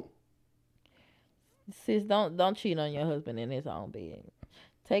home. sis, don't cheat on your husband in his own bed.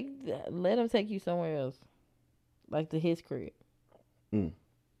 Let him take you somewhere else, like to his crib.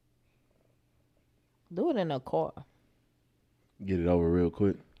 Do it in a car. Get it over real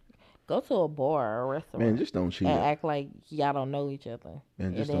quick. Go to a bar or a restaurant. Man, just don't cheat. and act like y'all don't know each other. Man,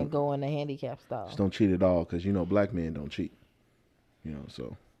 And just then don't- go in the handicap style. Just don't cheat at all, because you know black men don't cheat. You know,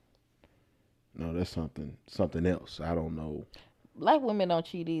 so no, that's something else. I don't know. Black women don't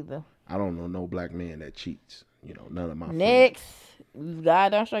cheat either. I don't know no black man that cheats. You know, none of my friends, Next, God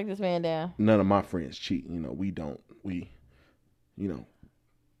don't strike this man down. none of my friends cheat. You know, we don't. You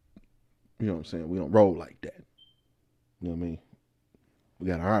know what I'm saying? We don't roll like that. You know what I mean? We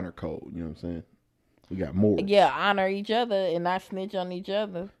got an honor code. You know what I'm saying? We got morals. Yeah, honor each other and not snitch on each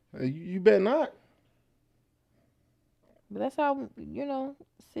other. Hey, you better not. But that's how,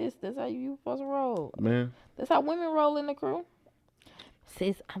 sis, that's how you supposed to roll. Man, That's how women roll in the crew.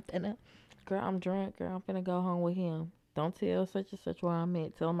 Sis, girl, I'm drunk. Girl, I'm finna go home with him. Don't tell such and such where I'm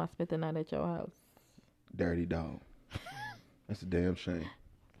at. Tell him I spent the night at your house. dirty dog. That's a damn shame.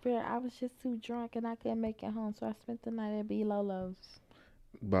 Girl, I was just too drunk and I couldn't make it home, so I spent the night at B. Lolo's.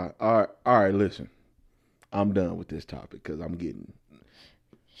 But all right, listen. I'm done with this topic because I'm getting.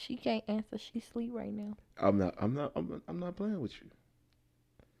 She can't answer. She sleep right now. I'm not playing with you.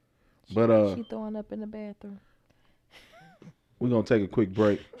 But She throwing up in the bathroom. we're gonna take a quick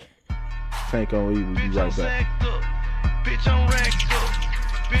break. Tank on E. We'll be right back. Bitch, I'm racked up.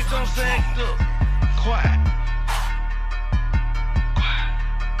 Bitch, I'm sacked up. Quiet.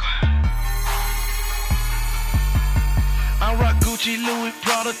 I rock Gucci, Louis,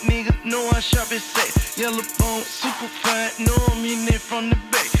 Prada, nigga, know I shop at Saks. Yellow bone, super fine, know I'm in there from the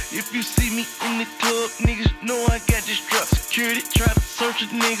back. If you see me in the club, niggas know I got this strap. Security try to search a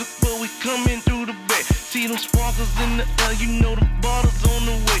nigga, but we coming through the back. See them sparkles in the air, you know the bottles on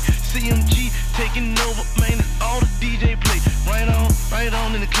the way. CMG taking over, man, it's all the DJ play. Right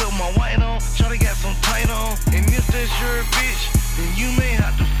on in the club, my white on. Shawty got some tight on, and if that's your bitch, then you may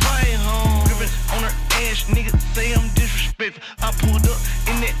have to fight home. Gripping on her ass, niggas say I'm disrespectful. I pulled up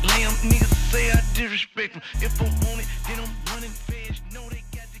in that lamb, niggas say I disrespectful. If I want it, then I'm running fast. Know they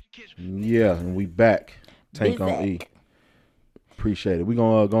got to catch me. Yeah, and we back. Tank on E. Appreciate it. We're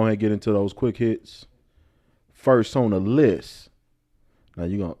gonna go ahead and get into those quick hits. First on the list. Now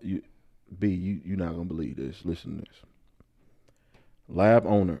you're not gonna believe this. Listen to this. Lab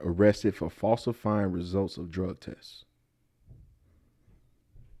owner arrested for falsifying results of drug tests.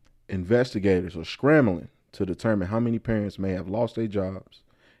 Investigators are scrambling to determine how many parents may have lost their jobs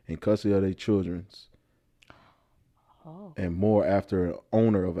in custody of their children and more after an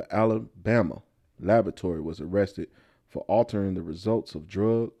owner of an Alabama laboratory was arrested for altering the results of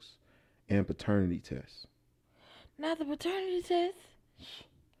drugs and paternity tests. Not the paternity test.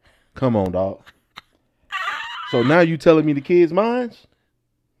 Come on, dog. So now you telling me the kid's mine?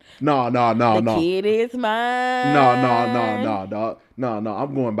 No. The kid is mine. No, dog. No,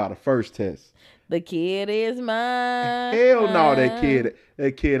 I'm going by the first test. The kid is mine. Hell no, that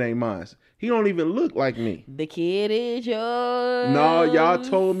kid ain't mine. He don't even look like me. The kid is yours. No, y'all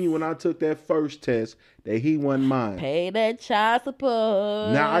told me when I took that first test that he wasn't mine. Pay that child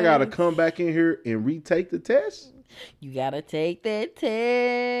support. Now I gotta come back in here and retake the test? You gotta take that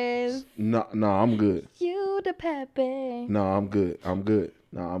test. No, I'm good. You the pappy. No, I'm good.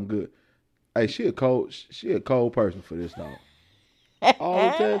 No, I'm good. Hey, she a cold person for this dog.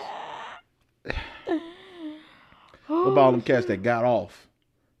 All the tests. What about them cats that got off?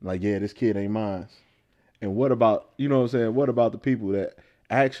 Like, yeah, this kid ain't mine. And what about, you know what I'm saying? What about the people that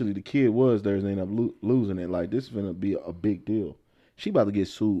actually the kid was theirs and ended up losing it? Like, this is gonna be a big deal. She about to get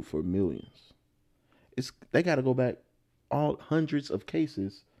sued for millions. They got to go back all hundreds of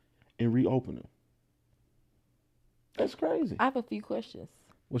cases and reopen them. That's crazy. I have a few questions.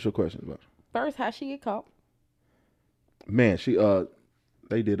 What's your question about? First, how she get caught? Man,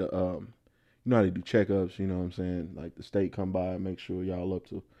 they did a you know how they do checkups, you know what I'm saying? Like the state come by and make sure y'all up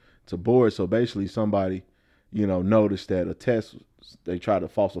to board. So basically somebody, you know, noticed that a test, they tried to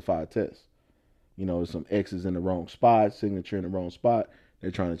falsify a test. You know, there's some X's in the wrong spot, signature in the wrong spot. They're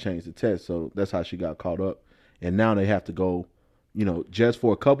trying to change the test. So that's how she got caught up. And now they have to go, you know, just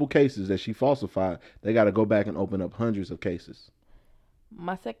for a couple cases that she falsified, they got to go back and open up hundreds of cases.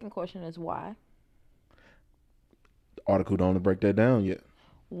 My second question is why? The article don't break that down yet.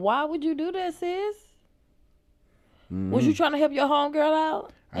 Why would you do that, sis? Mm-hmm. Was you trying to help your homegirl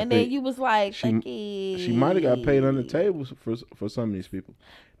out? And then you was like, she might have got paid under the table for some of these people.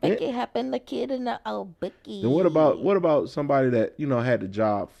 Becky happened the kid in the old Becky. Then what about somebody that, you know, had the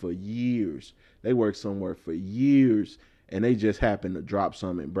job for years? They worked somewhere for years and they just happened to drop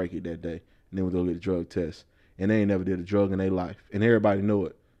something and break it that day. And then we go get a drug test. And they ain't never did a drug in their life. And everybody know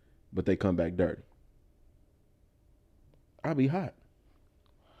it. But they come back dirty. I'll be hot.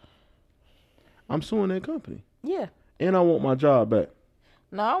 I'm suing that company. Yeah. And I want my job back.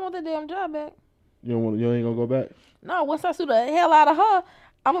 No, I want the damn job back. You ain't gonna go back? No, once I sue the hell out of her,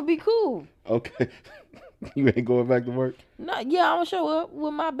 I'm gonna be cool. Okay. You ain't going back to work? No, yeah, I'm gonna show up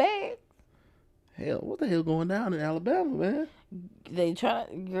with my bag. Hell, what the hell going down in Alabama, man? They try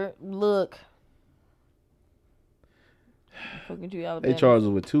to look. Fucking you, Alabama. They charged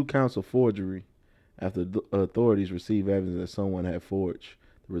us with 2 counts of forgery after authorities received evidence that someone had forged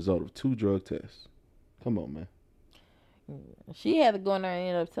the result of 2 drug tests. Come on, man. She had to go in there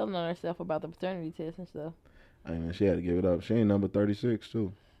and end up telling on herself about the paternity test and stuff. I mean, she had to give it up. She ain't number 36,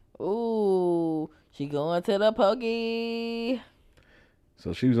 too. Ooh, she going to the pokey.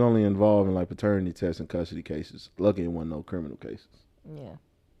 So she was only involved in, like, paternity tests and custody cases. Lucky it wasn't no criminal cases. Yeah.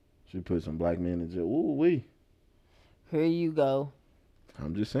 She put some black men in jail. Ooh, wee. Here you go.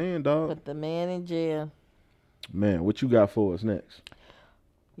 I'm just saying, dog. Put the man in jail. Man, what you got for us next?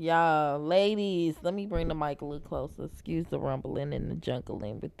 Y'all, ladies, let me bring the mic a little closer. Excuse the rumbling and the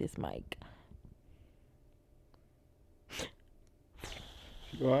jungling with this mic.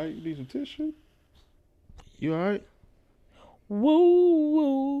 You all right? You need some tissue? You all right? Woo,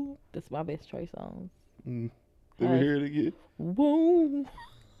 woo. That's my best Trey songs. Let me hear it again. Woo.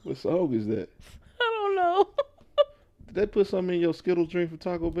 What song is that? I don't know. Did they put something in your Skittles drink from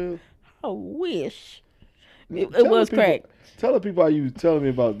Taco Bell? I wish. It was crack. Tell the people how you was telling me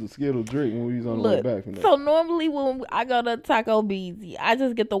about the Skittles drink when we was on the way back from that. So normally when I go to Taco Beezy, I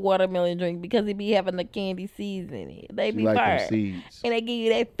just get the watermelon drink because it be having the candy seeds in it. They be like fire. them seeds. And they give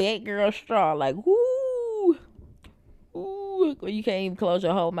you that fat girl straw, like, whoo. Ooh. You can't even close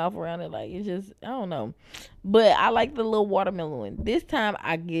your whole mouth around it. Like, it's just, I don't know. But I like the little watermelon one. This time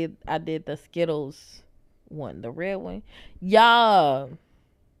I did the Skittles one, the red one. Y'all,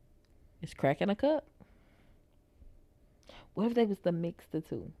 it's cracking a cup. What if they was to mix the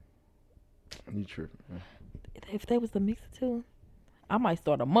two? You tripping, man. If they was to mix the two, I might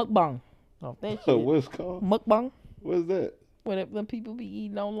start a mukbang off that shit. What's it called? Mukbang. What's that? When people be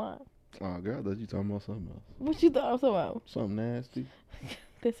eating online. Oh, girl, I thought you talking about something else. What you thought I was talking about? Something nasty.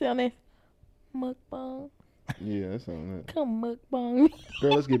 That sound nasty. Mukbang. Yeah, that sounds nasty. Come mukbang.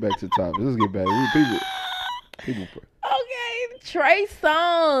 Girl, let's get back to the topic. Let's get back. People. Okay, Trey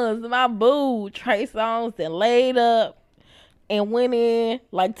Songz, my boo. Trey Songz that laid up and went in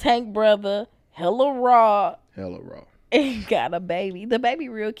like Tank Brother, hella raw, and got a baby. The baby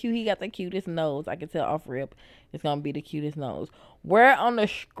real cute. He got the cutest nose. I can tell off rip it's gonna be the cutest nose. Where on the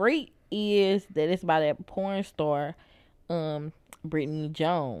street is that it's by that porn star, Brittany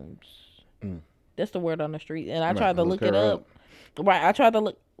Jones. That's the word on the street. And I tried to look it up. Right, I tried to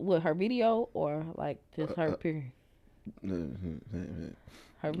look with her video or like just her period.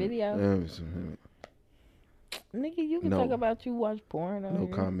 Her video. Nigga, you can talk about you watch porn. No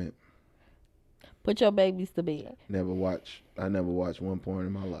comment. Put your babies to bed. I never watched one porn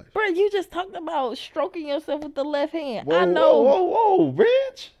in my life. Bro, you just talked about stroking yourself with the left hand. Whoa, I know. whoa,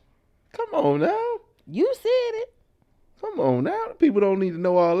 Rich. Come on now. You said it. Come on now. People don't need to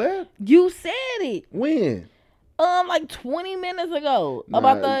know all that. You said it. When? Like 20 minutes ago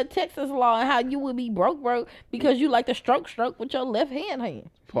about the Texas law and how you would be broke because you like to stroke with your left hand.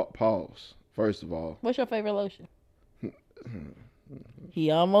 Pause. First of all. What's your favorite lotion? He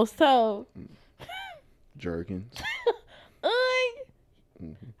almost told. Jerkins.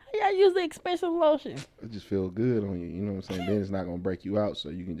 Y'all use the expensive lotion. It just feels good on you. You know what I'm saying? Then it's not going to break you out, so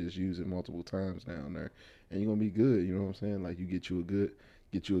you can just use it multiple times down there. And you're going to be good. You know what I'm saying? Like you get you a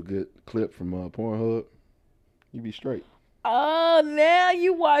good clip from Pornhub. You be straight. Oh, now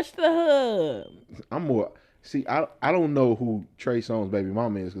you watch the Hub. I'm more. See, I don't know who Trey Songz' baby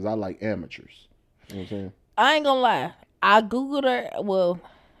mama is because I like amateurs. You know what I'm saying? I ain't gonna lie. I Googled her. Well,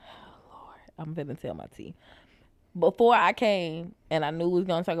 Lord, I'm finna tell my tea. Before I came and I knew we was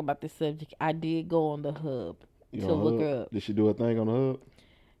gonna talk about this subject, I did go on the Hub to look her up. Did she do a thing on the Hub?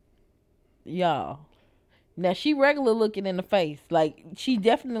 Y'all. Now, she regular looking in the face. Like, she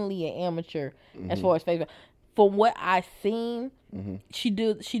definitely an amateur as far as face. From what I seen, she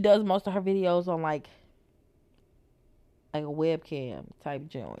does most of her videos on like a webcam type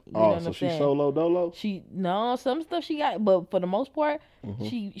joint. You know what I'm she saying? solo dolo? Some stuff she got, but for the most part,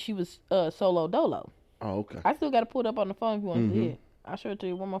 she was solo dolo. Oh, okay. I still got to put it up on the phone if you want to see it. I'll show it to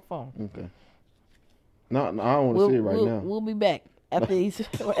you with my phone. Okay. No, I don't want to see it right now. We'll be back after these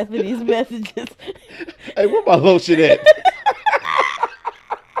messages. Hey, where my lotion at?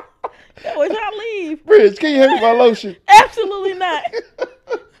 Would y'all leave? Bridge, can you hand me my lotion? Absolutely not.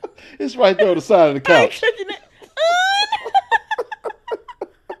 It's right there on the side of the couch. I ain't touching it.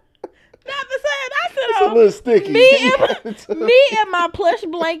 Not the side I sit It's on. a little sticky. Me and my plush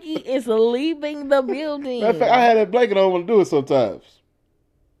blankie is leaving the building. Matter of fact, I had that blanket on when I do it sometimes.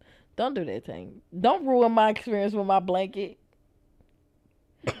 Don't do that thing. Don't ruin my experience with my blanket.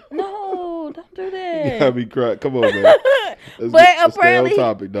 No, don't do that. You gotta be crying. Come on, man. Let's stay on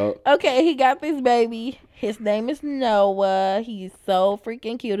topic, dog. Okay, he got this baby. His name is Noah. He's so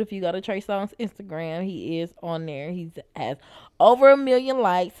freaking cute. If you go to Trey Songz Instagram, he is on there. He has over 1 million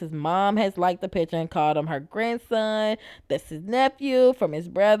likes. His mom has liked the picture and called him her grandson. That's his nephew from his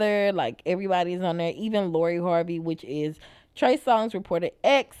brother. Like, everybody's on there. Even Lori Harvey, which is Trey Songz' reported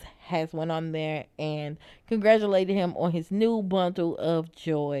ex, has went on there and congratulated him on his new bundle of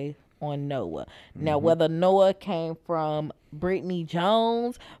joy on Noah. Now, whether Noah came from Brittany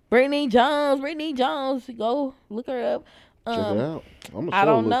Jones, go look her up. Check it out. I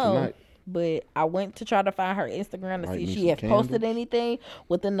don't know, tonight. But I went to try to find her Instagram to see if she has posted anything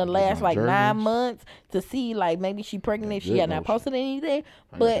within the last like 9 months to see like maybe she pregnant. She had not posted anything,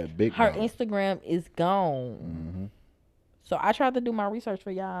 but her Instagram is gone. So I tried to do my research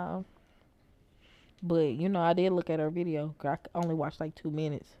for y'all. But, you know, I did look at her video. I only watched like 2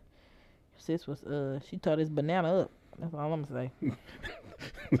 minutes. Sis was, she tore this banana up. That's all I'm going to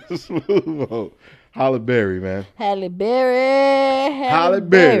say. Smooth on. Halle Berry, man. Halle Berry.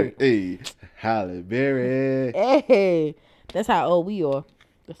 Hey. Halle Berry. Hey. That's how old we are.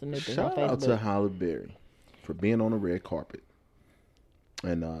 That's a new thing on Shout Facebook. out to Halle Berry for being on the red carpet.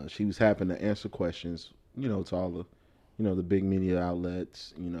 And she was happy to answer questions, you know, to all the, you know, the big media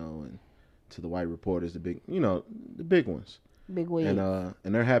outlets, you know, and to the white reporters, the big, you know, the big ones. Big wigs.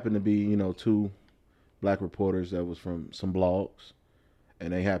 And there happened to be, you know, 2 black reporters that was from some blogs,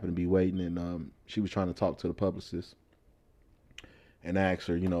 and they happened to be waiting, and she was trying to talk to the publicist and ask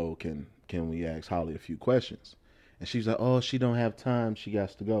her, you know, can we ask Holly a few questions? And she's like, oh, she don't have time, she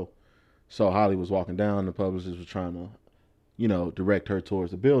has to go. So Holly was walking down, the publicist was trying to, you know, direct her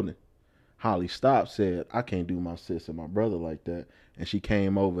towards the building. Holly stopped, said, I can't do my sis and my brother like that, and she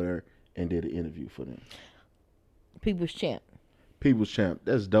came over there and did an interview for them. People's Champ. People's Champ.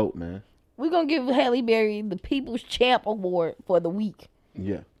 That's dope, man. We're going to give Halle Berry the People's Champ Award for the week.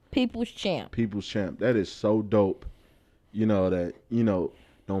 Yeah. People's Champ. People's Champ. That is so dope. You know, that, you know,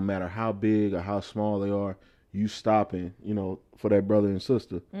 no matter how big or how small they are, you stopping, you know, for that brother and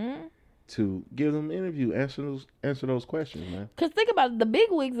sister to give them an interview, answer those questions, man. Because think about it, the big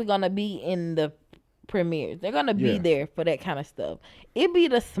wigs are going to be in the premieres. They're going to be there for that kind of stuff. It be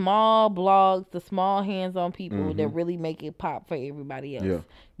the small blogs, the small hands-on people that really make it pop for everybody else. Yeah.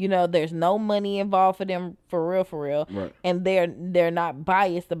 You know, there's no money involved for them for real. Right. And they're not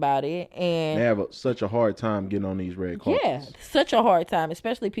biased about it. And they have such a hard time getting on these red carpets. Yeah, such a hard time,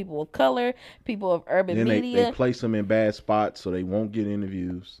 especially people of color, people of urban media. They place them in bad spots so they won't get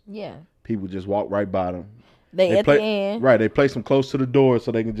interviews. Yeah. People just walk right by them. They at the end. Right, they place them close to the door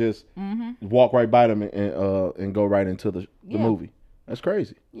so they can just walk right by them and go right into the Yeah. movie. That's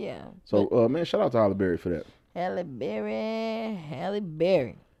crazy. Yeah. So man, shout out to Halle Berry for that. Halle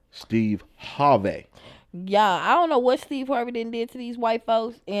Berry. Steve Harvey. Yeah, I don't know what Steve Harvey did to these white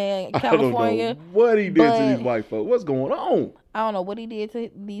folks in California. I don't know what he did to but- these white folks. What's going on? I don't know what he did to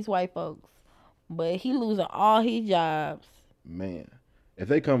these white folks, but he losing all his jobs. Man, if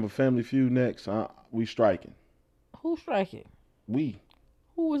they come for Family Feud next, we striking. Who's striking? We.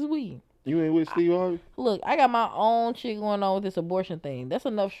 Who is we? You ain't with Steve Harvey? Look, I got my own shit going on with this abortion thing. That's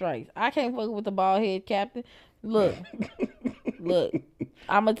enough strikes. I can't fuck with the bald head captain. Look, look,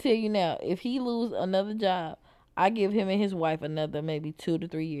 I'm going to tell you now, if he lose another job, I give him and his wife another maybe 2 to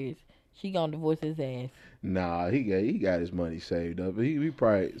 3 years. She going to divorce his ass. Nah, he got his money saved up. He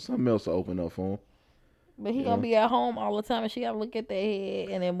probably, something else will open up for him. But he going to be at home all the time, and she got to look at that head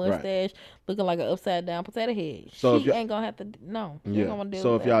and that mustache looking like an upside down potato head. So if she ain't going to have to, no. She ain't gonna deal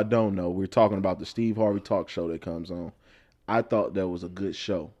So with if that. y'all don't know, we're talking about the Steve Harvey talk show that comes on. I thought that was a good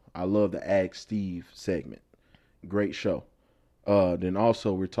show. I love the Ask Steve segment. Great show. Then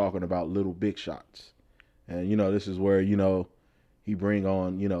also we're talking about Little Big Shots. And, this is where, he bring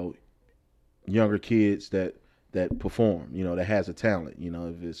on, younger kids that perform, that has a talent.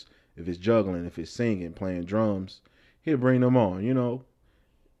 If it's juggling, if it's singing, playing drums, he'll bring them on,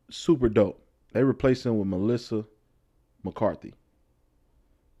 super dope. They replaced him with Melissa McCarthy,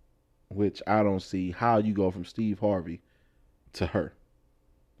 which I don't see how you go from Steve Harvey to her.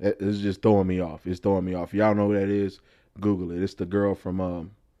 It's just throwing me off. It's throwing me off. Y'all know who that is? Google it. It's the girl from what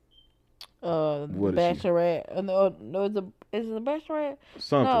is she? Bachelorette. No, is it the Bachelorette?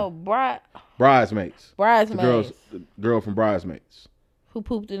 Something. No, Bridesmaids. Bridesmaids. The girl from Bridesmaids. Who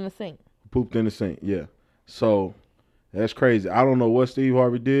pooped in the sink. Pooped in the sink, yeah. So that's crazy. I don't know what Steve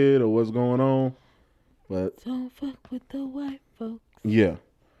Harvey did or what's going on, but Don't fuck with the white folks. yeah.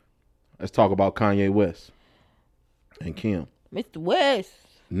 Let's talk about Kanye West and Kim. Mr. West.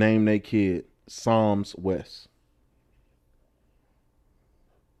 Name they kid Psalms West.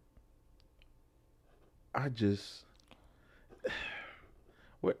 I guess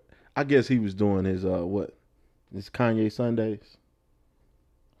he was doing his his Kanye Sundays,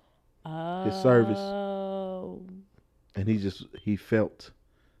 his service, and he felt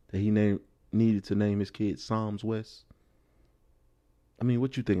that he needed to name his kid Psalms West. I mean,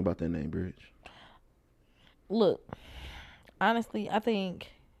 what you think about that name, Bridge? Look, honestly, I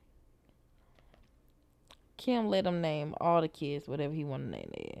think Kim let him name all the kids whatever he want to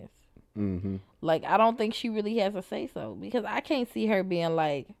name their ass. Mm-hmm. Like, I don't think she really has a say so, because I can't see her being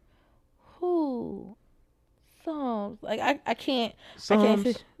like, who? Psalms. Like, I can't.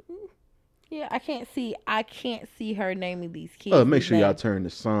 Psalms. I can't see her naming these kids. Make these sure y'all names. turn to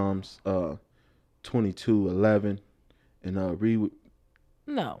Psalms 22:11 and read.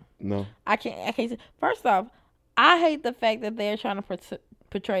 No, No. I can't see. First off, I hate the fact that they're trying to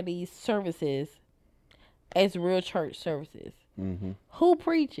portray these services as real church services. Mm-hmm. Who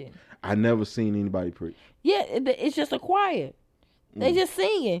preaching? I never seen anybody preach. Yeah, it's just a choir. They just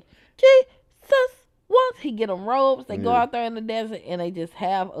singing. Jesus once he get them robes. They go out there in the desert and they just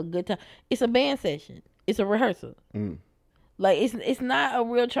have a good time. It's a band session. It's a rehearsal. Mm. Like it's not a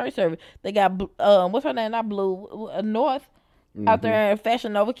real church service. They got what's her name? Not Blue North out there in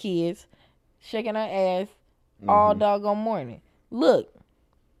Fashion Nova Kids shaking her ass all doggone morning. Look.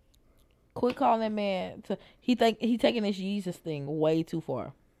 Quit calling that man. He taking this Jesus thing way too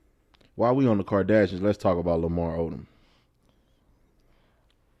far. While we on the Kardashians, let's talk about Lamar Odom.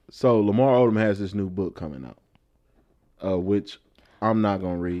 So Lamar Odom has this new book coming out, which I'm not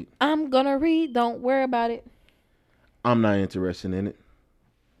gonna read. I'm gonna read. Don't worry about it. I'm not interested in it.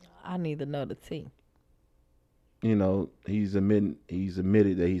 I need to know the tea. He's admitted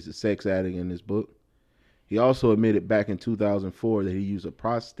that he's a sex addict in this book. He also admitted back in 2004 that he used a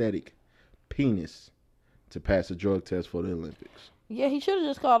prosthetic penis to pass a drug test for the Olympics. Yeah, he should have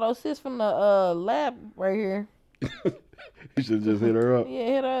just called those sis from the lab right here. He should have just hit her up. Yeah,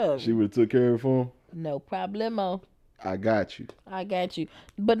 hit her up. She would have took care of it for him. No problemo. I got you. I got you.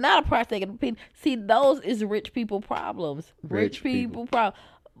 But not a prosthetic penis. See, those is rich people problems. Rich people. problems.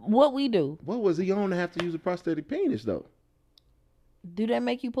 What we do? What was he on to have to use a prosthetic penis though? Do they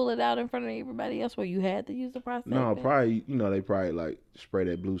make you pull it out in front of everybody else where you had to use the prosthetic? No, penis? probably, they probably like spray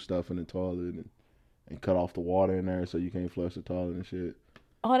that blue stuff in the toilet and cut off the water in there so you can't flush the toilet and shit.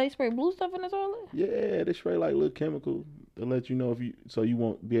 Oh, they spray blue stuff in the toilet? Yeah, they spray like little chemical to let you know so you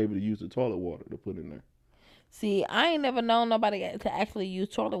won't be able to use the toilet water to put in there. See, I ain't never known nobody to actually use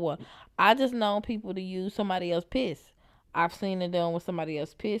toilet water. I just known people to use somebody else's piss. I've seen it done with somebody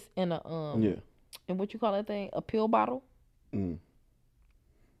else's piss in a and what you call that thing? A pill bottle. Mm.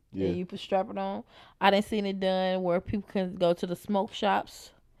 Yeah. And you put strap it on. I done seen it done where people can go to the smoke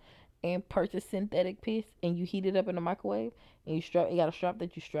shops and purchase synthetic piss, and you heat it up in the microwave, and you got a strap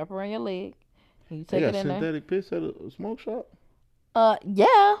that you strap around your leg, and you They take got it in there. synthetic piss at a smoke shop?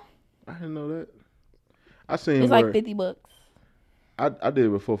 Yeah, I didn't know that. I seen it's where like $50. I did it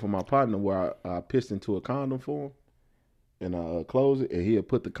before for my partner where I pissed into a condom for him and I closed it, and he'll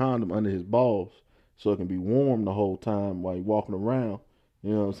put the condom under his balls so it can be warm the whole time while he walking around.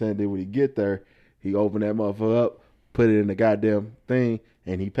 You know what I'm saying? Then when he get there, he open that motherfucker up, put it in the goddamn thing,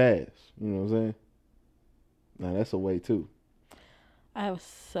 and he passed. You know what I'm saying? Now that's a way too. I have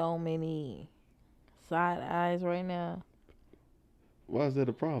so many side eyes right now. Why is that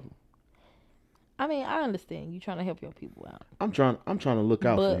a problem? I mean, I understand you trying to help your people out, I'm trying to look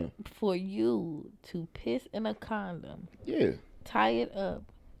out but for him. for you to piss in a condom, Yeah. tie it up,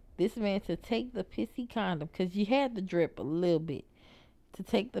 this man to take the pissy condom, because you had the drip a little bit, to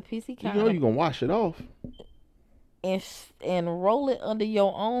take the pissy You condom know you're gonna wash it off. and roll it under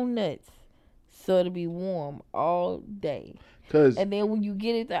your own nuts so it'll be warm all day. Cause And then when you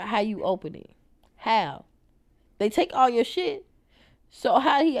get it, how you open it? How? They take all your shit. So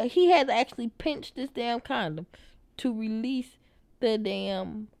how he had to actually pinch this damn condom to release the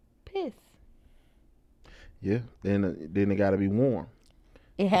damn piss. yeah, then it gotta be warm.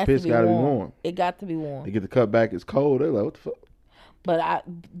 It has piss to be gotta be warm. warm. It got to be warm. They get the cut back, it's cold. They're like, what the fuck? But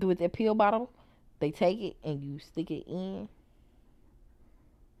with their pill bottle, they take it and you stick it in.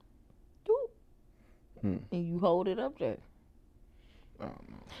 And you hold it up there. I don't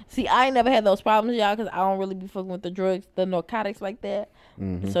know. See, I ain't never had those problems, y'all, because I don't really be fucking with the drugs, the narcotics like that.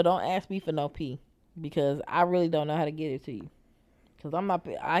 Mhm. So don't ask me for no pee, because I really don't know how to get it to you. Because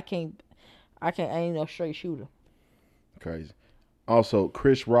I ain't no straight shooter. Crazy. Also,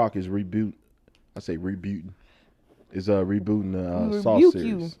 Chris Rock is rebooting. Is rebooting the Saw Rebuke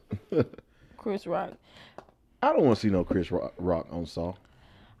series. Chris Rock. I don't want to see no Chris Rock on Saw.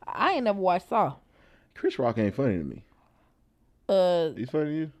 I ain't never watched Saw. Chris Rock ain't funny to me. He's funny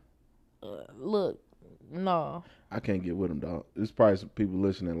to you? Look, no. I can't get with him, dog. There's probably some people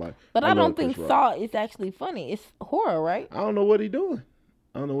listening like. But I love don't think Chris Rock. Saw is actually funny. It's horror, right? I don't know what he doing.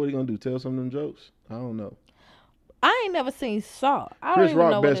 I don't know what he gonna do. Tell some of them jokes. I don't know. I ain't never seen Saw. I don't Chris even know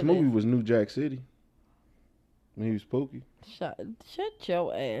Rock's what best it movie is. was New Jack City. When he was Pookie. Shut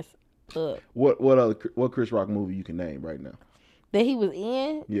your ass up. What Chris Rock movie you can name right now? That he was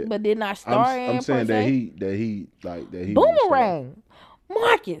in, Yeah. but did not star in. I'm saying per se? that he was Boomerang.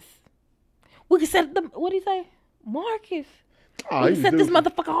 Marcus. We can set the. What did he say? Marcus. Oh, We he can was set this dude-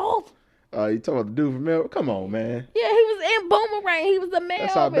 motherfucker off. You talking about the dude from Mel? Come on, man. Yeah, he was in Boomerang. He was the man.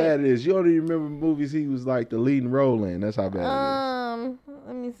 That's how bad it is. You don't even remember movies he was like the leading role in. That's how bad it is.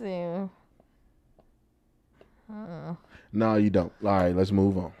 Let me see. No, you don't. All right, let's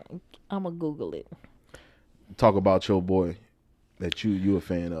move on. I'm gonna Google it. Talk about your boy that you a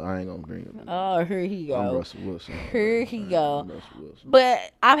fan of. I ain't gonna bring him. Oh, here he I'm go. Russell Wilson. Here he go. I'm Russell Wilson. But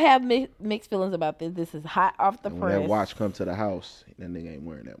I have mixed feelings about this. This is hot off the And press. when that watch come to the house, that nigga ain't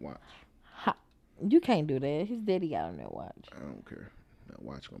wearing that watch. You can't do that. His daddy got on that watch. I don't care. That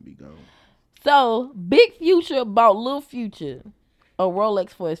watch gonna be gone. So, Big Future bought Lil Future a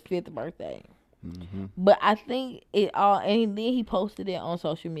Rolex for his 5th birthday. Mm-hmm. But I think it all, and then he posted it on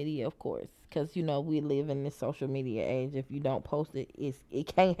social media, of course, because you know we live in this social media age. If you don't post it,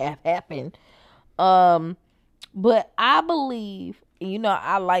 it can't have happened. But I believe, you know,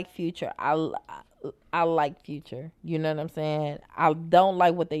 I like Future. I like Future. You know what I'm saying? I don't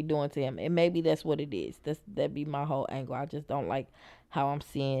like what they doing to him, and maybe that's what it is. That'd be my whole angle. I just don't like how I'm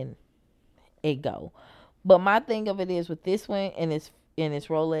seeing it go. But my thing of it is with this one and it's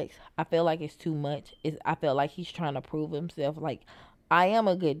Rolex, I feel like it's too much. I feel like he's trying to prove himself. Like, I am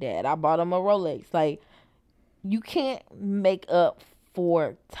a good dad. I bought him a Rolex. Like, you can't make up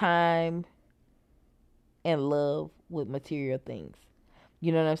for time and love with material things.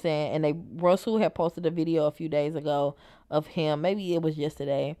 You know what I'm saying? And Russell had posted a video a few days ago of him, maybe it was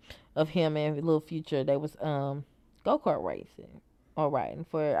yesterday, of him and Lil Future. They was go-kart racing or riding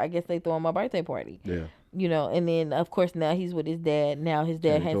for, I guess they threw him a birthday party. Yeah. You know, and then of course now he's with his dad. Now his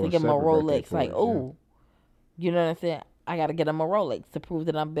dad they has throw to a give him a separate birthday Rolex. Like, party, yeah. oh, you know what I'm saying? I gotta get him a Rolex to prove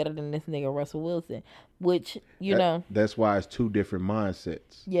that I'm better than this nigga Russell Wilson. Which, you know, That's why it's two different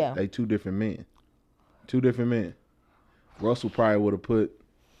mindsets. Yeah. They two different men. Two different men. Russell probably would have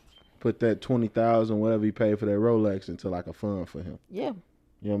put that $20,000 whatever he paid for that Rolex into like a fund for him. yeah.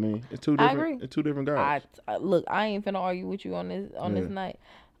 You know what I mean? It's two I different. agree. It's two different guys. Look, I ain't finna argue with you on this Yeah. night.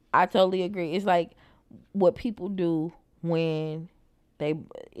 I totally agree. It's like what people do when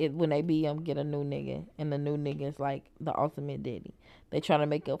when they get a new nigga, and the new nigga is like the ultimate daddy. They try to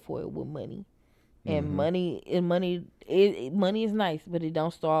make up for it with money, and money is nice, but it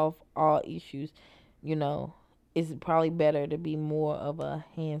don't solve all issues. You know, it's probably better to be more of a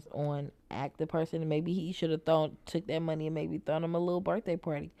hands-on active person. And maybe he should have took that money and maybe thrown him a little birthday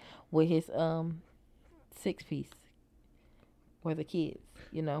party with his 6-piece for the kids.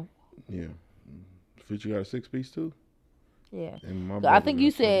 You know. Yeah. Future got a 6-piece too. Yeah. And I think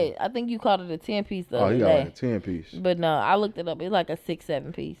you called it a 10-piece though. Oh, he got like a 10-piece. But no, I looked it up. It's like a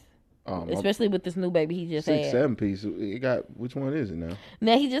 6-7-piece. Especially with this new baby he just had. 6-7-piece. It got, which one is it now?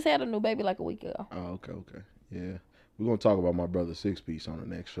 Now he just had a new baby like a week ago. Oh, okay. Yeah. We're going to talk about my brother's 6-piece on the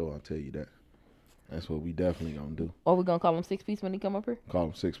next show, I'll tell you that. That's what we definitely going to do. Or we going to call him 6-piece when he come up here? Call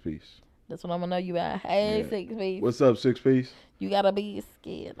him 6-piece. That's what I'm going to know you at. Hey, yeah. 6-piece. What's up, 6-piece? You got to be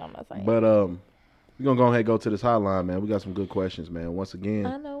scared, I'm not saying. But, we're going to go ahead and go to this hotline, man. We got some good questions, man. Once again,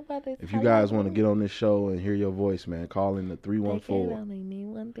 I know about this. If you guys want to get on this show and hear your voice, man, call in the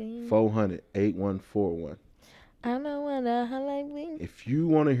 314-400-8141. I know what a highlight means. If you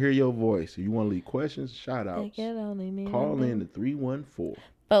want to hear your voice, if you want to leave questions, shout outs, call in to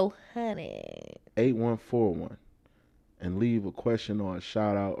 314-400-8141 and leave a question or a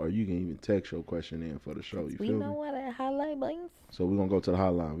shout out, or you can even text your question in for the show. You feel me? We know what a highlight means. So we're going to go to the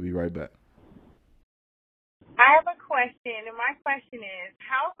hotline. We'll be right back. I have a question, and my question is,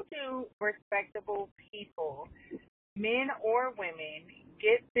 how do respectable people, men or women,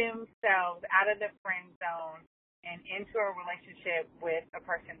 get themselves out of the friend zone and into a relationship with a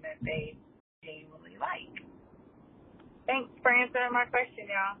person that they genuinely like? Thanks for answering my question,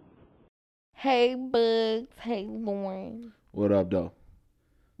 y'all. Hey, Bugs. Hey, Lauren. What up, though?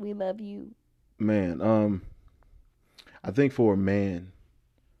 We love you. Man, I think for a man,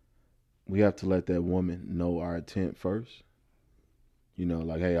 we have to let that woman know our intent first. You know,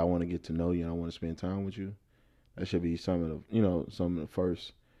 like, hey, I want to get to know you and I want to spend time with you. That should be some of the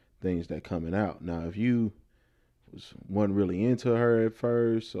first things that coming out. Now, if you wasn't really into her at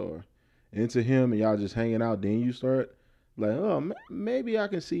first or into him and y'all just hanging out, then you start like, oh, maybe I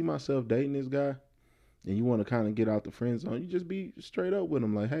can see myself dating this guy, and you want to kind of get out the friend zone, you just be straight up with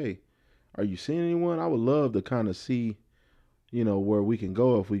him like, hey, are you seeing anyone? I would love to kind of see, you know, where we can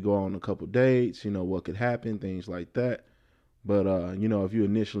go if we go on a couple dates, you know, what could happen, things like that. But, you know, if you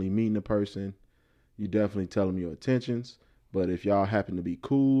initially meeting a person, you definitely tell them your intentions. But if y'all happen to be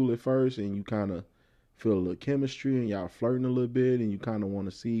cool at first and you kind of feel a little chemistry and y'all flirting a little bit and you kind of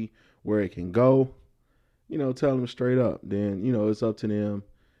want to see where it can go, you know, tell them straight up. Then, you know, it's up to them,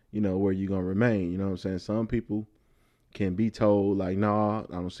 you know, where you're going to remain. You know what I'm saying? Some people can be told like, nah,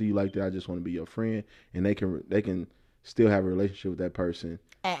 I don't see you like that. I just want to be your friend. And they can still have a relationship with that person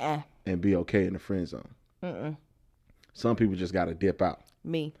and be okay in the friend zone. Some people just got to dip out.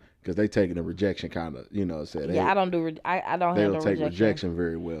 Me. Because they taking the rejection kind of, you know, said. Yeah, I don't do. I don't handle rejection. They don't take rejection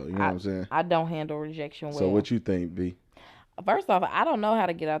very well. You know what I'm saying? I don't handle rejection well. So what you think, B? First off, I don't know how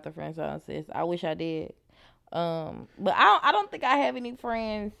to get out the friend zone, sis. I wish I did. But I don't think I have any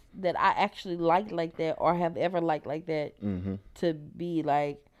friends that I actually like that or have ever liked like that to be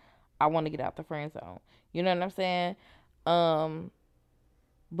like, I want to get out the friend zone. You know what I'm saying?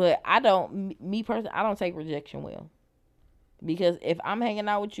 But I don't take rejection well. Because if I'm hanging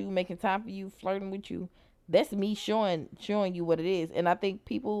out with you, making time for you, flirting with you, that's me showing you what it is. And I think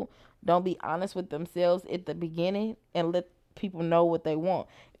people don't be honest with themselves at the beginning and let people know what they want.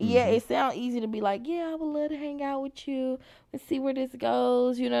 Yeah, it sounds easy to be like, yeah, I would love to hang out with you and see where this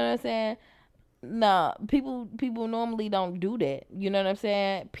goes. You know what I'm saying? Nah, people normally don't do that. You know what I'm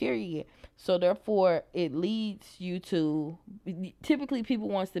saying? Period. So therefore, it leads you to, typically people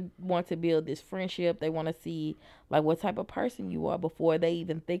want to build this friendship. They want to see like what type of person you are before they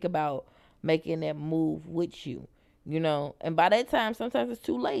even think about making that move with you. You know, and by that time, sometimes it's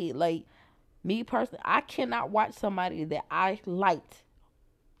too late. Like me personally, I cannot watch somebody that I liked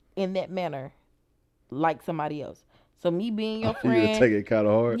in that manner like somebody else. So me being your friend, you take it kind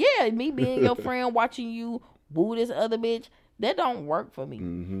of hard. Yeah, me being your friend, watching you woo this other bitch, that don't work for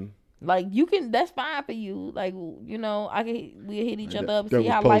me. Like you can, that's fine for you. Like, you know, we'll hit each other up, see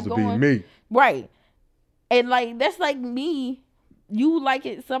how life going. That was supposed to be me, right? And like that's like me, you like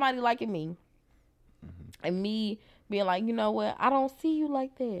it, somebody liking me, and me being like, you know what, I don't see you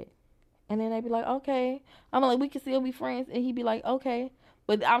like that, and then they be like, okay, I'm like, we can still be friends, and he be like, okay.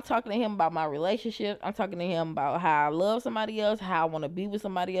 But I'm talking to him about my relationship. I'm talking to him about how I love somebody else, how I want to be with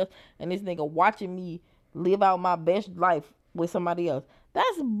somebody else. And this nigga watching me live out my best life with somebody else.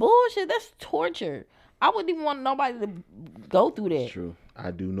 That's bullshit. That's torture. I wouldn't even want nobody to go through that. It's true.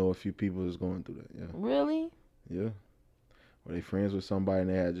 I do know a few people that's going through that. Yeah. Really? Yeah. or they friends with somebody and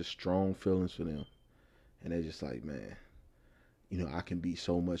they had just strong feelings for them, and they're just like, man, you know, I can be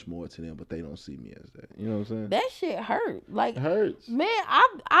so much more to them, but they don't see me as that. You know what I'm saying? That shit hurt. Like, It hurts. man,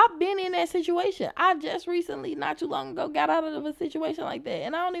 I've been in that situation. I just recently, not too long ago, got out of a situation like that,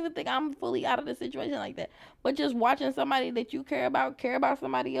 and I don't even think I'm fully out of the situation like that. But just watching somebody that you care about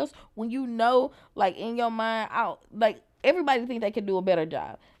somebody else, when you know, like in your mind, out, like everybody think they can do a better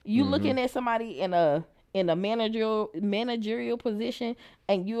job. You looking at somebody in a managerial position,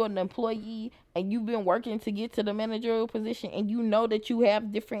 and you're an employee, and you've been working to get to the managerial position, and you know that you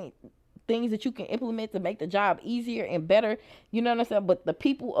have different things that you can implement to make the job easier and better. You know what I'm saying? But the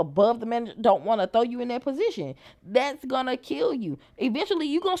people above the manager don't want to throw you in that position. That's gonna kill you. Eventually,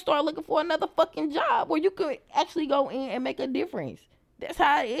 you're gonna start looking for another fucking job where you could actually go in and make a difference. That's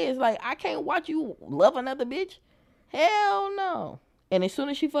how it is. Like, I can't watch you love another bitch. Hell no. And as soon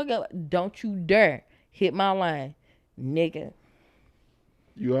as she fuck up, don't you dare hit my line, nigga.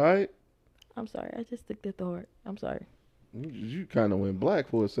 You all right? I'm sorry. I just took that to heart. I'm sorry. You kind of went black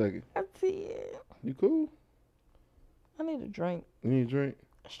for a second. I see it. You cool? I need a drink. You need a drink?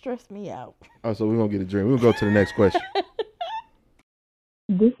 Stress me out. Oh, so we're going to get a drink. We'll go to the next question.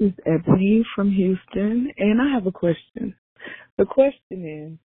 This is Ebony from Houston, and I have a question. The question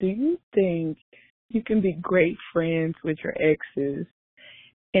is, do you think you can be great friends with your exes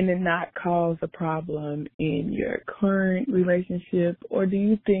and it not cause a problem in your current relationship, or do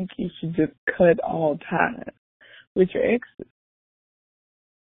you think you should just cut all ties with your exes?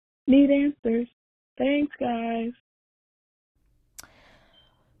 Need answers. Thanks, guys.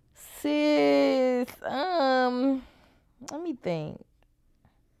 Sis, let me think.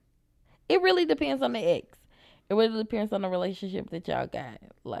 It really depends on the ex. It really depends on the relationship that y'all got.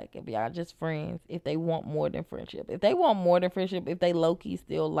 Like, if y'all just friends, if they want more than friendship. If they want more than friendship, if they low-key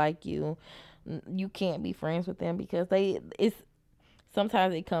still like you, you can't be friends with them because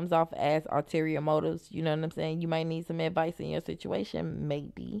sometimes it comes off as ulterior motives. You know what I'm saying? You might need some advice in your situation,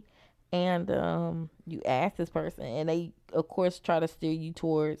 maybe. And you ask this person, and they, of course, try to steer you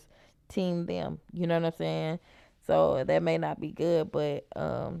towards team them. You know what I'm saying? So that may not be good, but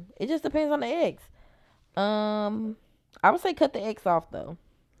it just depends on the ex. I would say cut the ex off, though.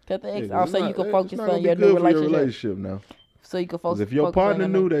 Cut the ex off so you can focus on your new relationship. Now. So you can focus. If your partner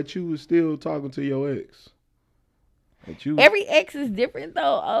knew that you was still talking to your ex, every ex is different,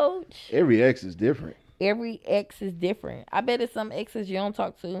 though. Oh, every ex is different. Every ex is different. I bet it's some exes you don't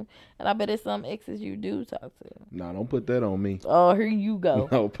talk to, and I bet it's some exes you do talk to. Nah, don't put that on me. Oh, here you go.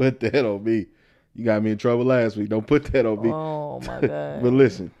 Don't put that on me. You got me in trouble last week. Don't put that on me. Oh, my God. But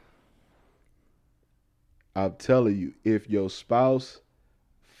listen, I'm telling you, if your spouse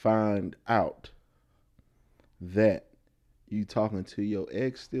find out that you talking to your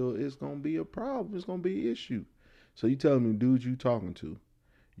ex still, it's going to be a problem. It's going to be an issue. So you telling me, dude you talking to,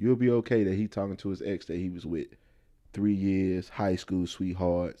 you'll be okay that he talking to his ex that he was with 3 years, high school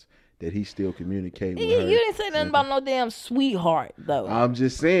sweethearts, that he still communicating with her. You didn't say nothing about no damn sweetheart, though. I'm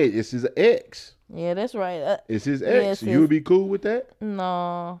just saying, it's his ex. Yeah, that's right. It's his ex. You would be cool with that?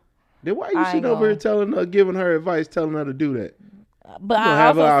 No. Then why you sitting over here telling her, giving her advice, telling her to do that? But I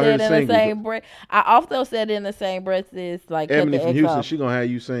also said in the same breath. I also said in the same breath is like Ebony from Houston. She gonna have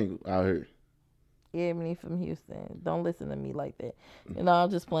you single out here. Ebony from Houston. Don't listen to me like that. You know,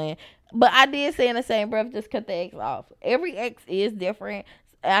 I'm just playing. But I did say in the same breath, just cut the ex off. Every ex is different.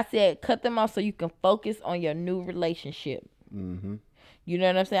 I said cut them off so you can focus on your new relationship. Mm-hmm. You know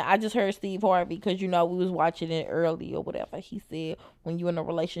what I'm saying? I just heard Steve Harvey because, you know, we was watching it early or whatever. He said when you in a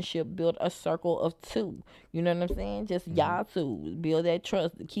relationship, build a circle of two. You know what I'm saying? Just y'all two. Build that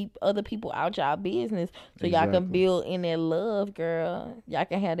trust. Keep other people out y'all business so y'all can build in that love, girl. Y'all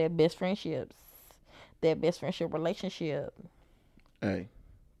can have that best friendships. That best friendship relationship. Hey,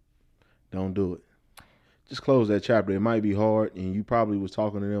 don't do it. Just close that chapter. It might be hard, and you probably was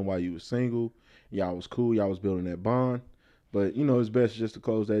talking to them while you was single. Y'all was cool. Y'all was building that bond. But, you know, it's best just to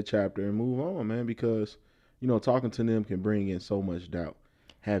close that chapter and move on, man, because, you know, talking to them can bring in so much doubt,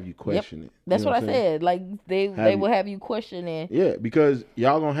 have you question it. That's what I said. Like, they will have you question it. Yeah, because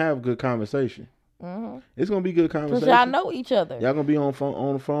y'all going to have good conversation. Mm-hmm. It's going to be good conversation. Because y'all know each other. Y'all going to be on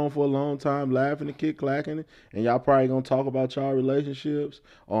the phone for a long time, laughing and kick-clacking, and y'all probably going to talk about y'all relationships.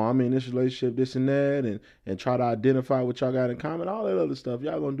 Oh, I'm in this relationship, this and that, and try to identify what y'all got in common, all that other stuff.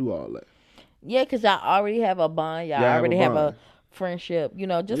 Y'all going to do all that. Yeah, because y'all already have a bond. Y'all already have a friendship. You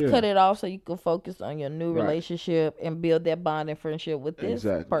know, just cut it off so you can focus on your new relationship and build that bond and friendship with this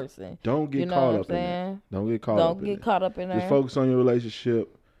person. Don't get caught up in that. Don't get caught up in that. Just focus on your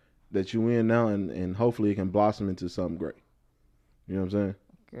relationship that you in now, and hopefully it can blossom into something great. You know what I'm saying?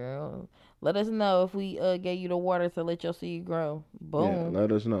 Girl, let us know if we gave you the water to let your seed grow. Boom. Yeah,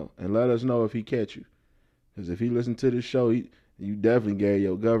 let us know. And let us know if he catch you. Because if he listen to this show, you definitely gave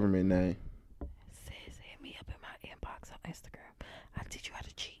your government name. Sis, hit me up in my inbox on Instagram. I'll teach you how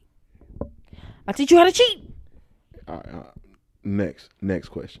to cheat. I'll teach you how to cheat. All right. Next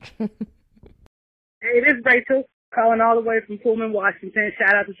question. Hey, this is Rachel calling all the way from Pullman, Washington.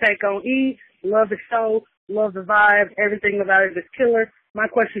 Shout out to Take On E. Love the show. Love the vibe. Everything about it is killer. My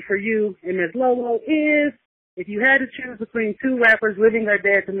question for you and Ms. Lolo is, if you had to choose between two rappers living or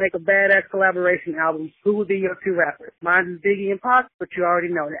dead to make a badass collaboration album, who would be your two rappers? Mine is Biggie and Pac, but you already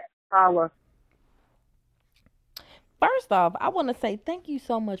know that. Holla. First off, I want to say thank you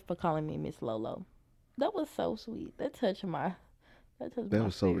so much for calling me Miss Lolo. That was so sweet. That touched my That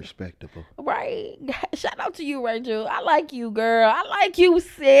was so spirit. respectable. Right. Shout out to you, Rachel. I like you, girl. I like you,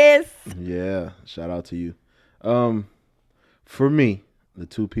 sis. Yeah, shout out to you. For me, the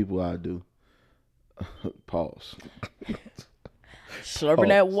two people I do. Pause. Slurping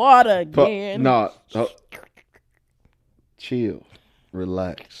that water again. Chill.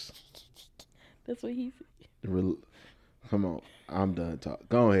 Relax. That's what he said. Come on. I'm done talking.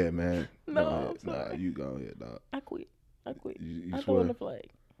 Go ahead, man. No, go ahead. I'm sorry. Nah, you go ahead, dog. I quit. You I swear? throw in the flag.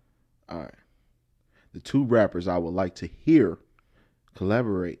 All right. The two rappers I would like to hear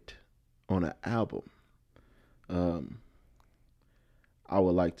collaborate on an album. I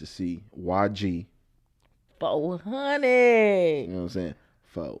would like to see YG. 400. You know what I'm saying?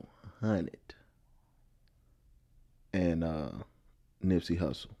 400. And Nipsey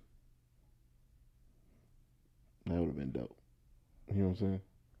Hussle. That would have been dope. You know what I'm saying?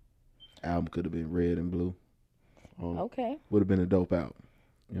 Album could have been red and blue. Okay. Would have been a dope album.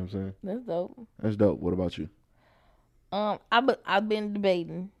 You know what I'm saying? That's dope. That's dope. What about you? I've been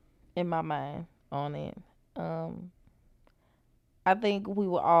debating in my mind on it. I think we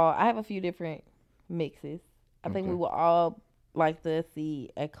will all. I have a few different mixes. I think we will all like to see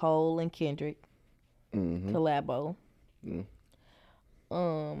a Cole and Kendrick collabo.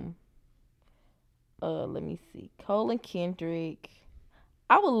 Mm. Let me see. Cole and Kendrick.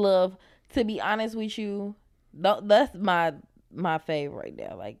 I would love, to be honest with you, that's my favorite right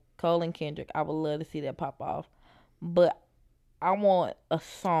there. Like Cole and Kendrick. I would love to see that pop off. But I want a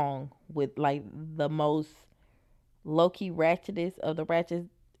song with like the most low-key ratchetest of the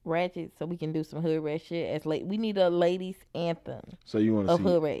ratchet, so we can do some hood rat shit. We need a ladies anthem. So you want to see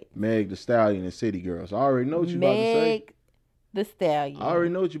hood rat. Meg Thee Stallion and City Girls. I already know what you about to say. Meg Thee Stallion. I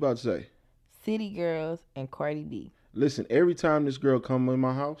already know what you about to say. City Girls and Cardi B. Listen, every time this girl come in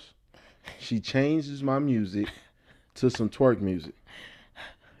my house, she changes my music to some twerk music.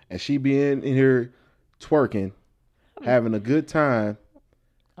 And she be in here twerking, having a good time.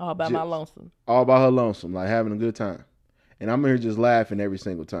 All by my lonesome. All by her lonesome, like having a good time. And I'm in here just laughing every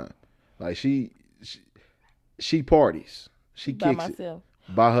single time. Like she parties. She by kicks myself.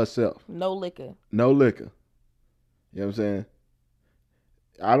 it by herself. No liquor. No liquor. You know what I'm saying?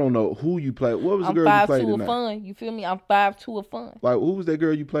 I don't know who you play. What was the girl you played 5'2" tonight? of fun. You feel me? I'm 5'2" of fun. Like, who was that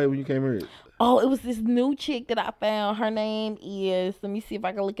girl you played when you came here? Oh, it was this new chick that I found. Her name is, let me see if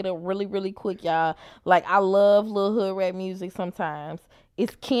I can look it up really, really quick, y'all. Like, I love little hood rap music sometimes.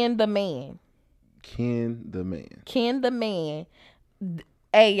 It's Ken the Man. Ken the Man. Ken the Man.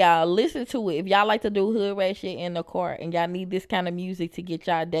 Hey, y'all, listen to it. If y'all like to do hood rap shit in the car and y'all need this kind of music to get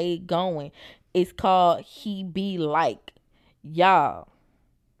y'all day going, it's called He Be Like. Y'all,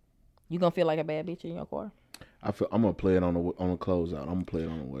 you gonna feel like a bad bitch in your car? I'm gonna play it on the closeout. I'm gonna play it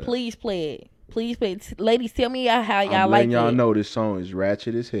on the way. Please play it. Please play it. Ladies, tell me how y'all I'm like letting y'all it. know this song is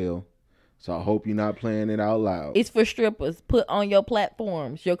ratchet as hell. So I hope you're not playing it out loud. It's for strippers. Put on your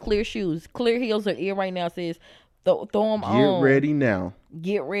platforms, your clear shoes. Clear heels are in right now. Says throw them on. Get ready now.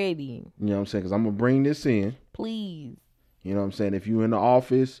 Get ready. You know what I'm saying? Because I'm gonna bring this in. Please. You know what I'm saying? If you in the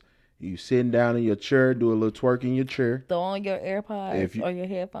office, you sitting down in your chair, do a little twerk in your chair. Throw on your AirPods or your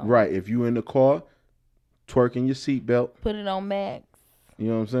headphones. Right. If you in the car, twerk in your seatbelt. Put it on max. You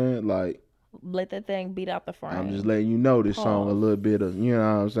know what I'm saying? Like, let that thing beat out the frame. I'm just letting you know this song a little bit of, you know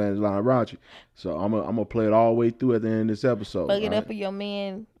what I'm saying, it's a lot of raunchy. So I'm gonna play it all the way through at the end of this episode. Plug it up for your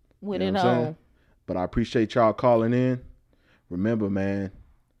man with you know it on. But I appreciate y'all calling in. Remember, man,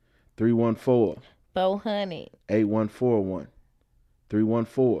 314 400 8141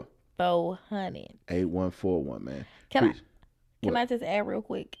 314 400 8141, man. Can I just add real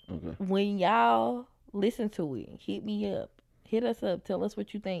quick? Okay. When y'all listen to it, hit me up. Hit us up. Tell us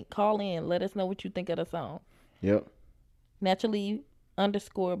what you think. Call in. Let us know what you think of the song. Yep.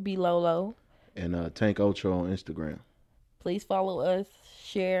 Naturally_Blolo. And Tank Ocho on Instagram. Please follow us.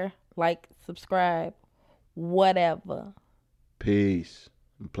 Share. Like. Subscribe. Whatever. Peace.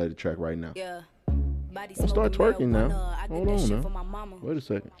 I'm gonna play the track right now. Yeah. I'll start twerking now. Hold on now. Wait a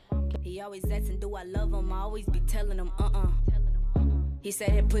second. He always asking, do I love him? I always be telling him, He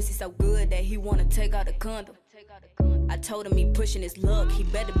said that pussy so good that he wanna take out the condom. I told him he pushing his luck. He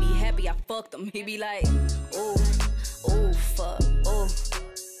better be happy I fucked him. He be like, ooh, ooh, fuck, ooh,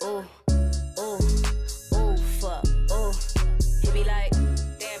 ooh, ooh, ooh, fuck, ooh. He be like,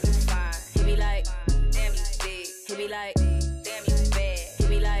 damn, you fine. He be like, damn, you big. He be like, damn, you bad. He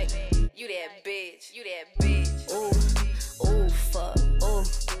be like, you that bitch, you that bitch. Ooh, ooh, fuck, ooh,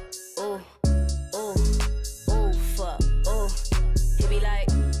 ooh, ooh, ooh, fuck, ooh. He be like,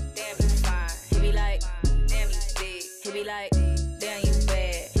 damn, you fine. He be like, damn, you big. He be like, damn, you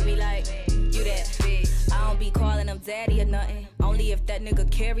bad. He be like, you that bitch. I don't be calling him daddy or nothing. Only if that nigga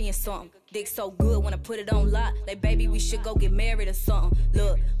carrying something. Dick so good when I put it on lock. Like, baby, we should go get married or something.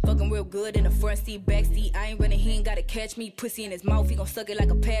 Look, fucking real good in the front seat, back seat. I ain't running, he ain't gotta catch me. Pussy in his mouth, he gon' suck it like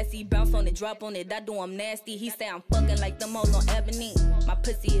a passy. Bounce on it, drop on it, I do him nasty. He say I'm fucking like them hoes on Ebony. My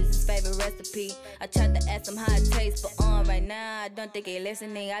pussy is his favorite recipe. I tried to ask him how it tastes, but right now I don't think he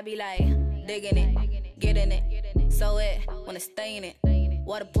listening. I be like, digging it, get in it. So it, wanna stay in it.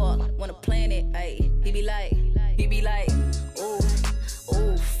 Water park, wanna plan it, ayy. He be like, ooh,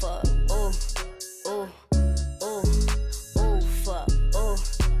 ooh, fuck, ooh, ooh, ooh, ooh, fuck, ooh.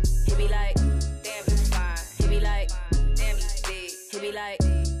 He be like, damn, you fine. He be like, damn, you big. He be like,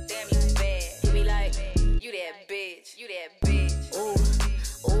 damn, you bad. He be like, you that bitch, you that bitch. Ooh,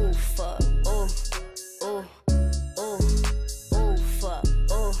 ooh, fuck, ooh, ooh, ooh, ooh, fuck,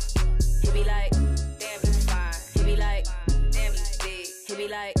 ooh. He be like, damn, you fine. He be like, damn, you big. He be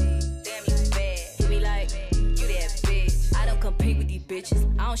like, damn, you bad. He be like, you that bitch. I don't compete with these bitches.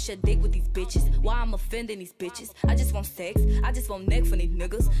 I don't share dick with these bitches. Why I'm offending these bitches? I just want sex. I just want neck for these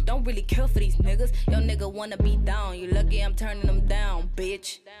niggas. Don't really care for these niggas. Your nigga wanna be down. You lucky I'm turning them down,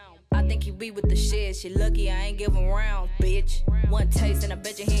 bitch. I think he be with the shit. She lucky I ain't give him rounds, bitch. One taste and I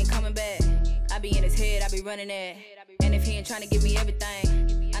bet you he ain't coming back. I be in his head, I be running that. And if he ain't trying to give me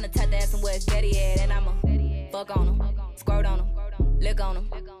everything, I'm the type to ask him where his daddy at. And I'ma fuck on him, squirt on him, lick on him,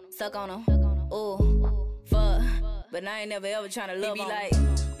 suck on him. Ooh, fuck. But I ain't never ever tryna love him. He be like,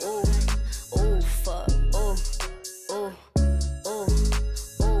 ooh, ooh, fuck, ooh, ooh, ooh,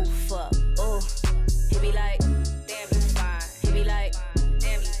 ooh, fuck, ooh. He be like, damn, you fine. He be like,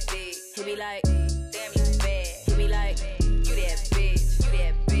 damn, you big. He be like, damn, you bad. He be like, you that bitch, you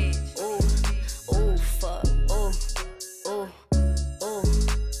that bitch. Ooh, ooh, fuck, ooh, ooh, ooh,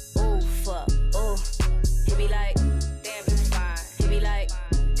 ooh, fuck, ooh. He be like, damn, you fine. He be like,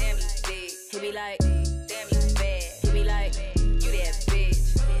 damn, you big. He be like, damn, you bad. He be like, you that bitch.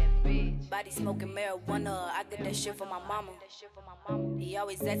 Body smoking marijuana, I get that shit from my mama. He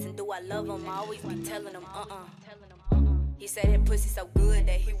always asking, do I love him? I always be telling him, He said that pussy so good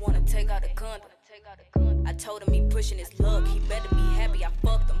that he wanna take out the condom. I told him he pushing his luck. He better be happy I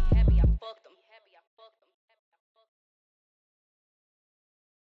fucked him.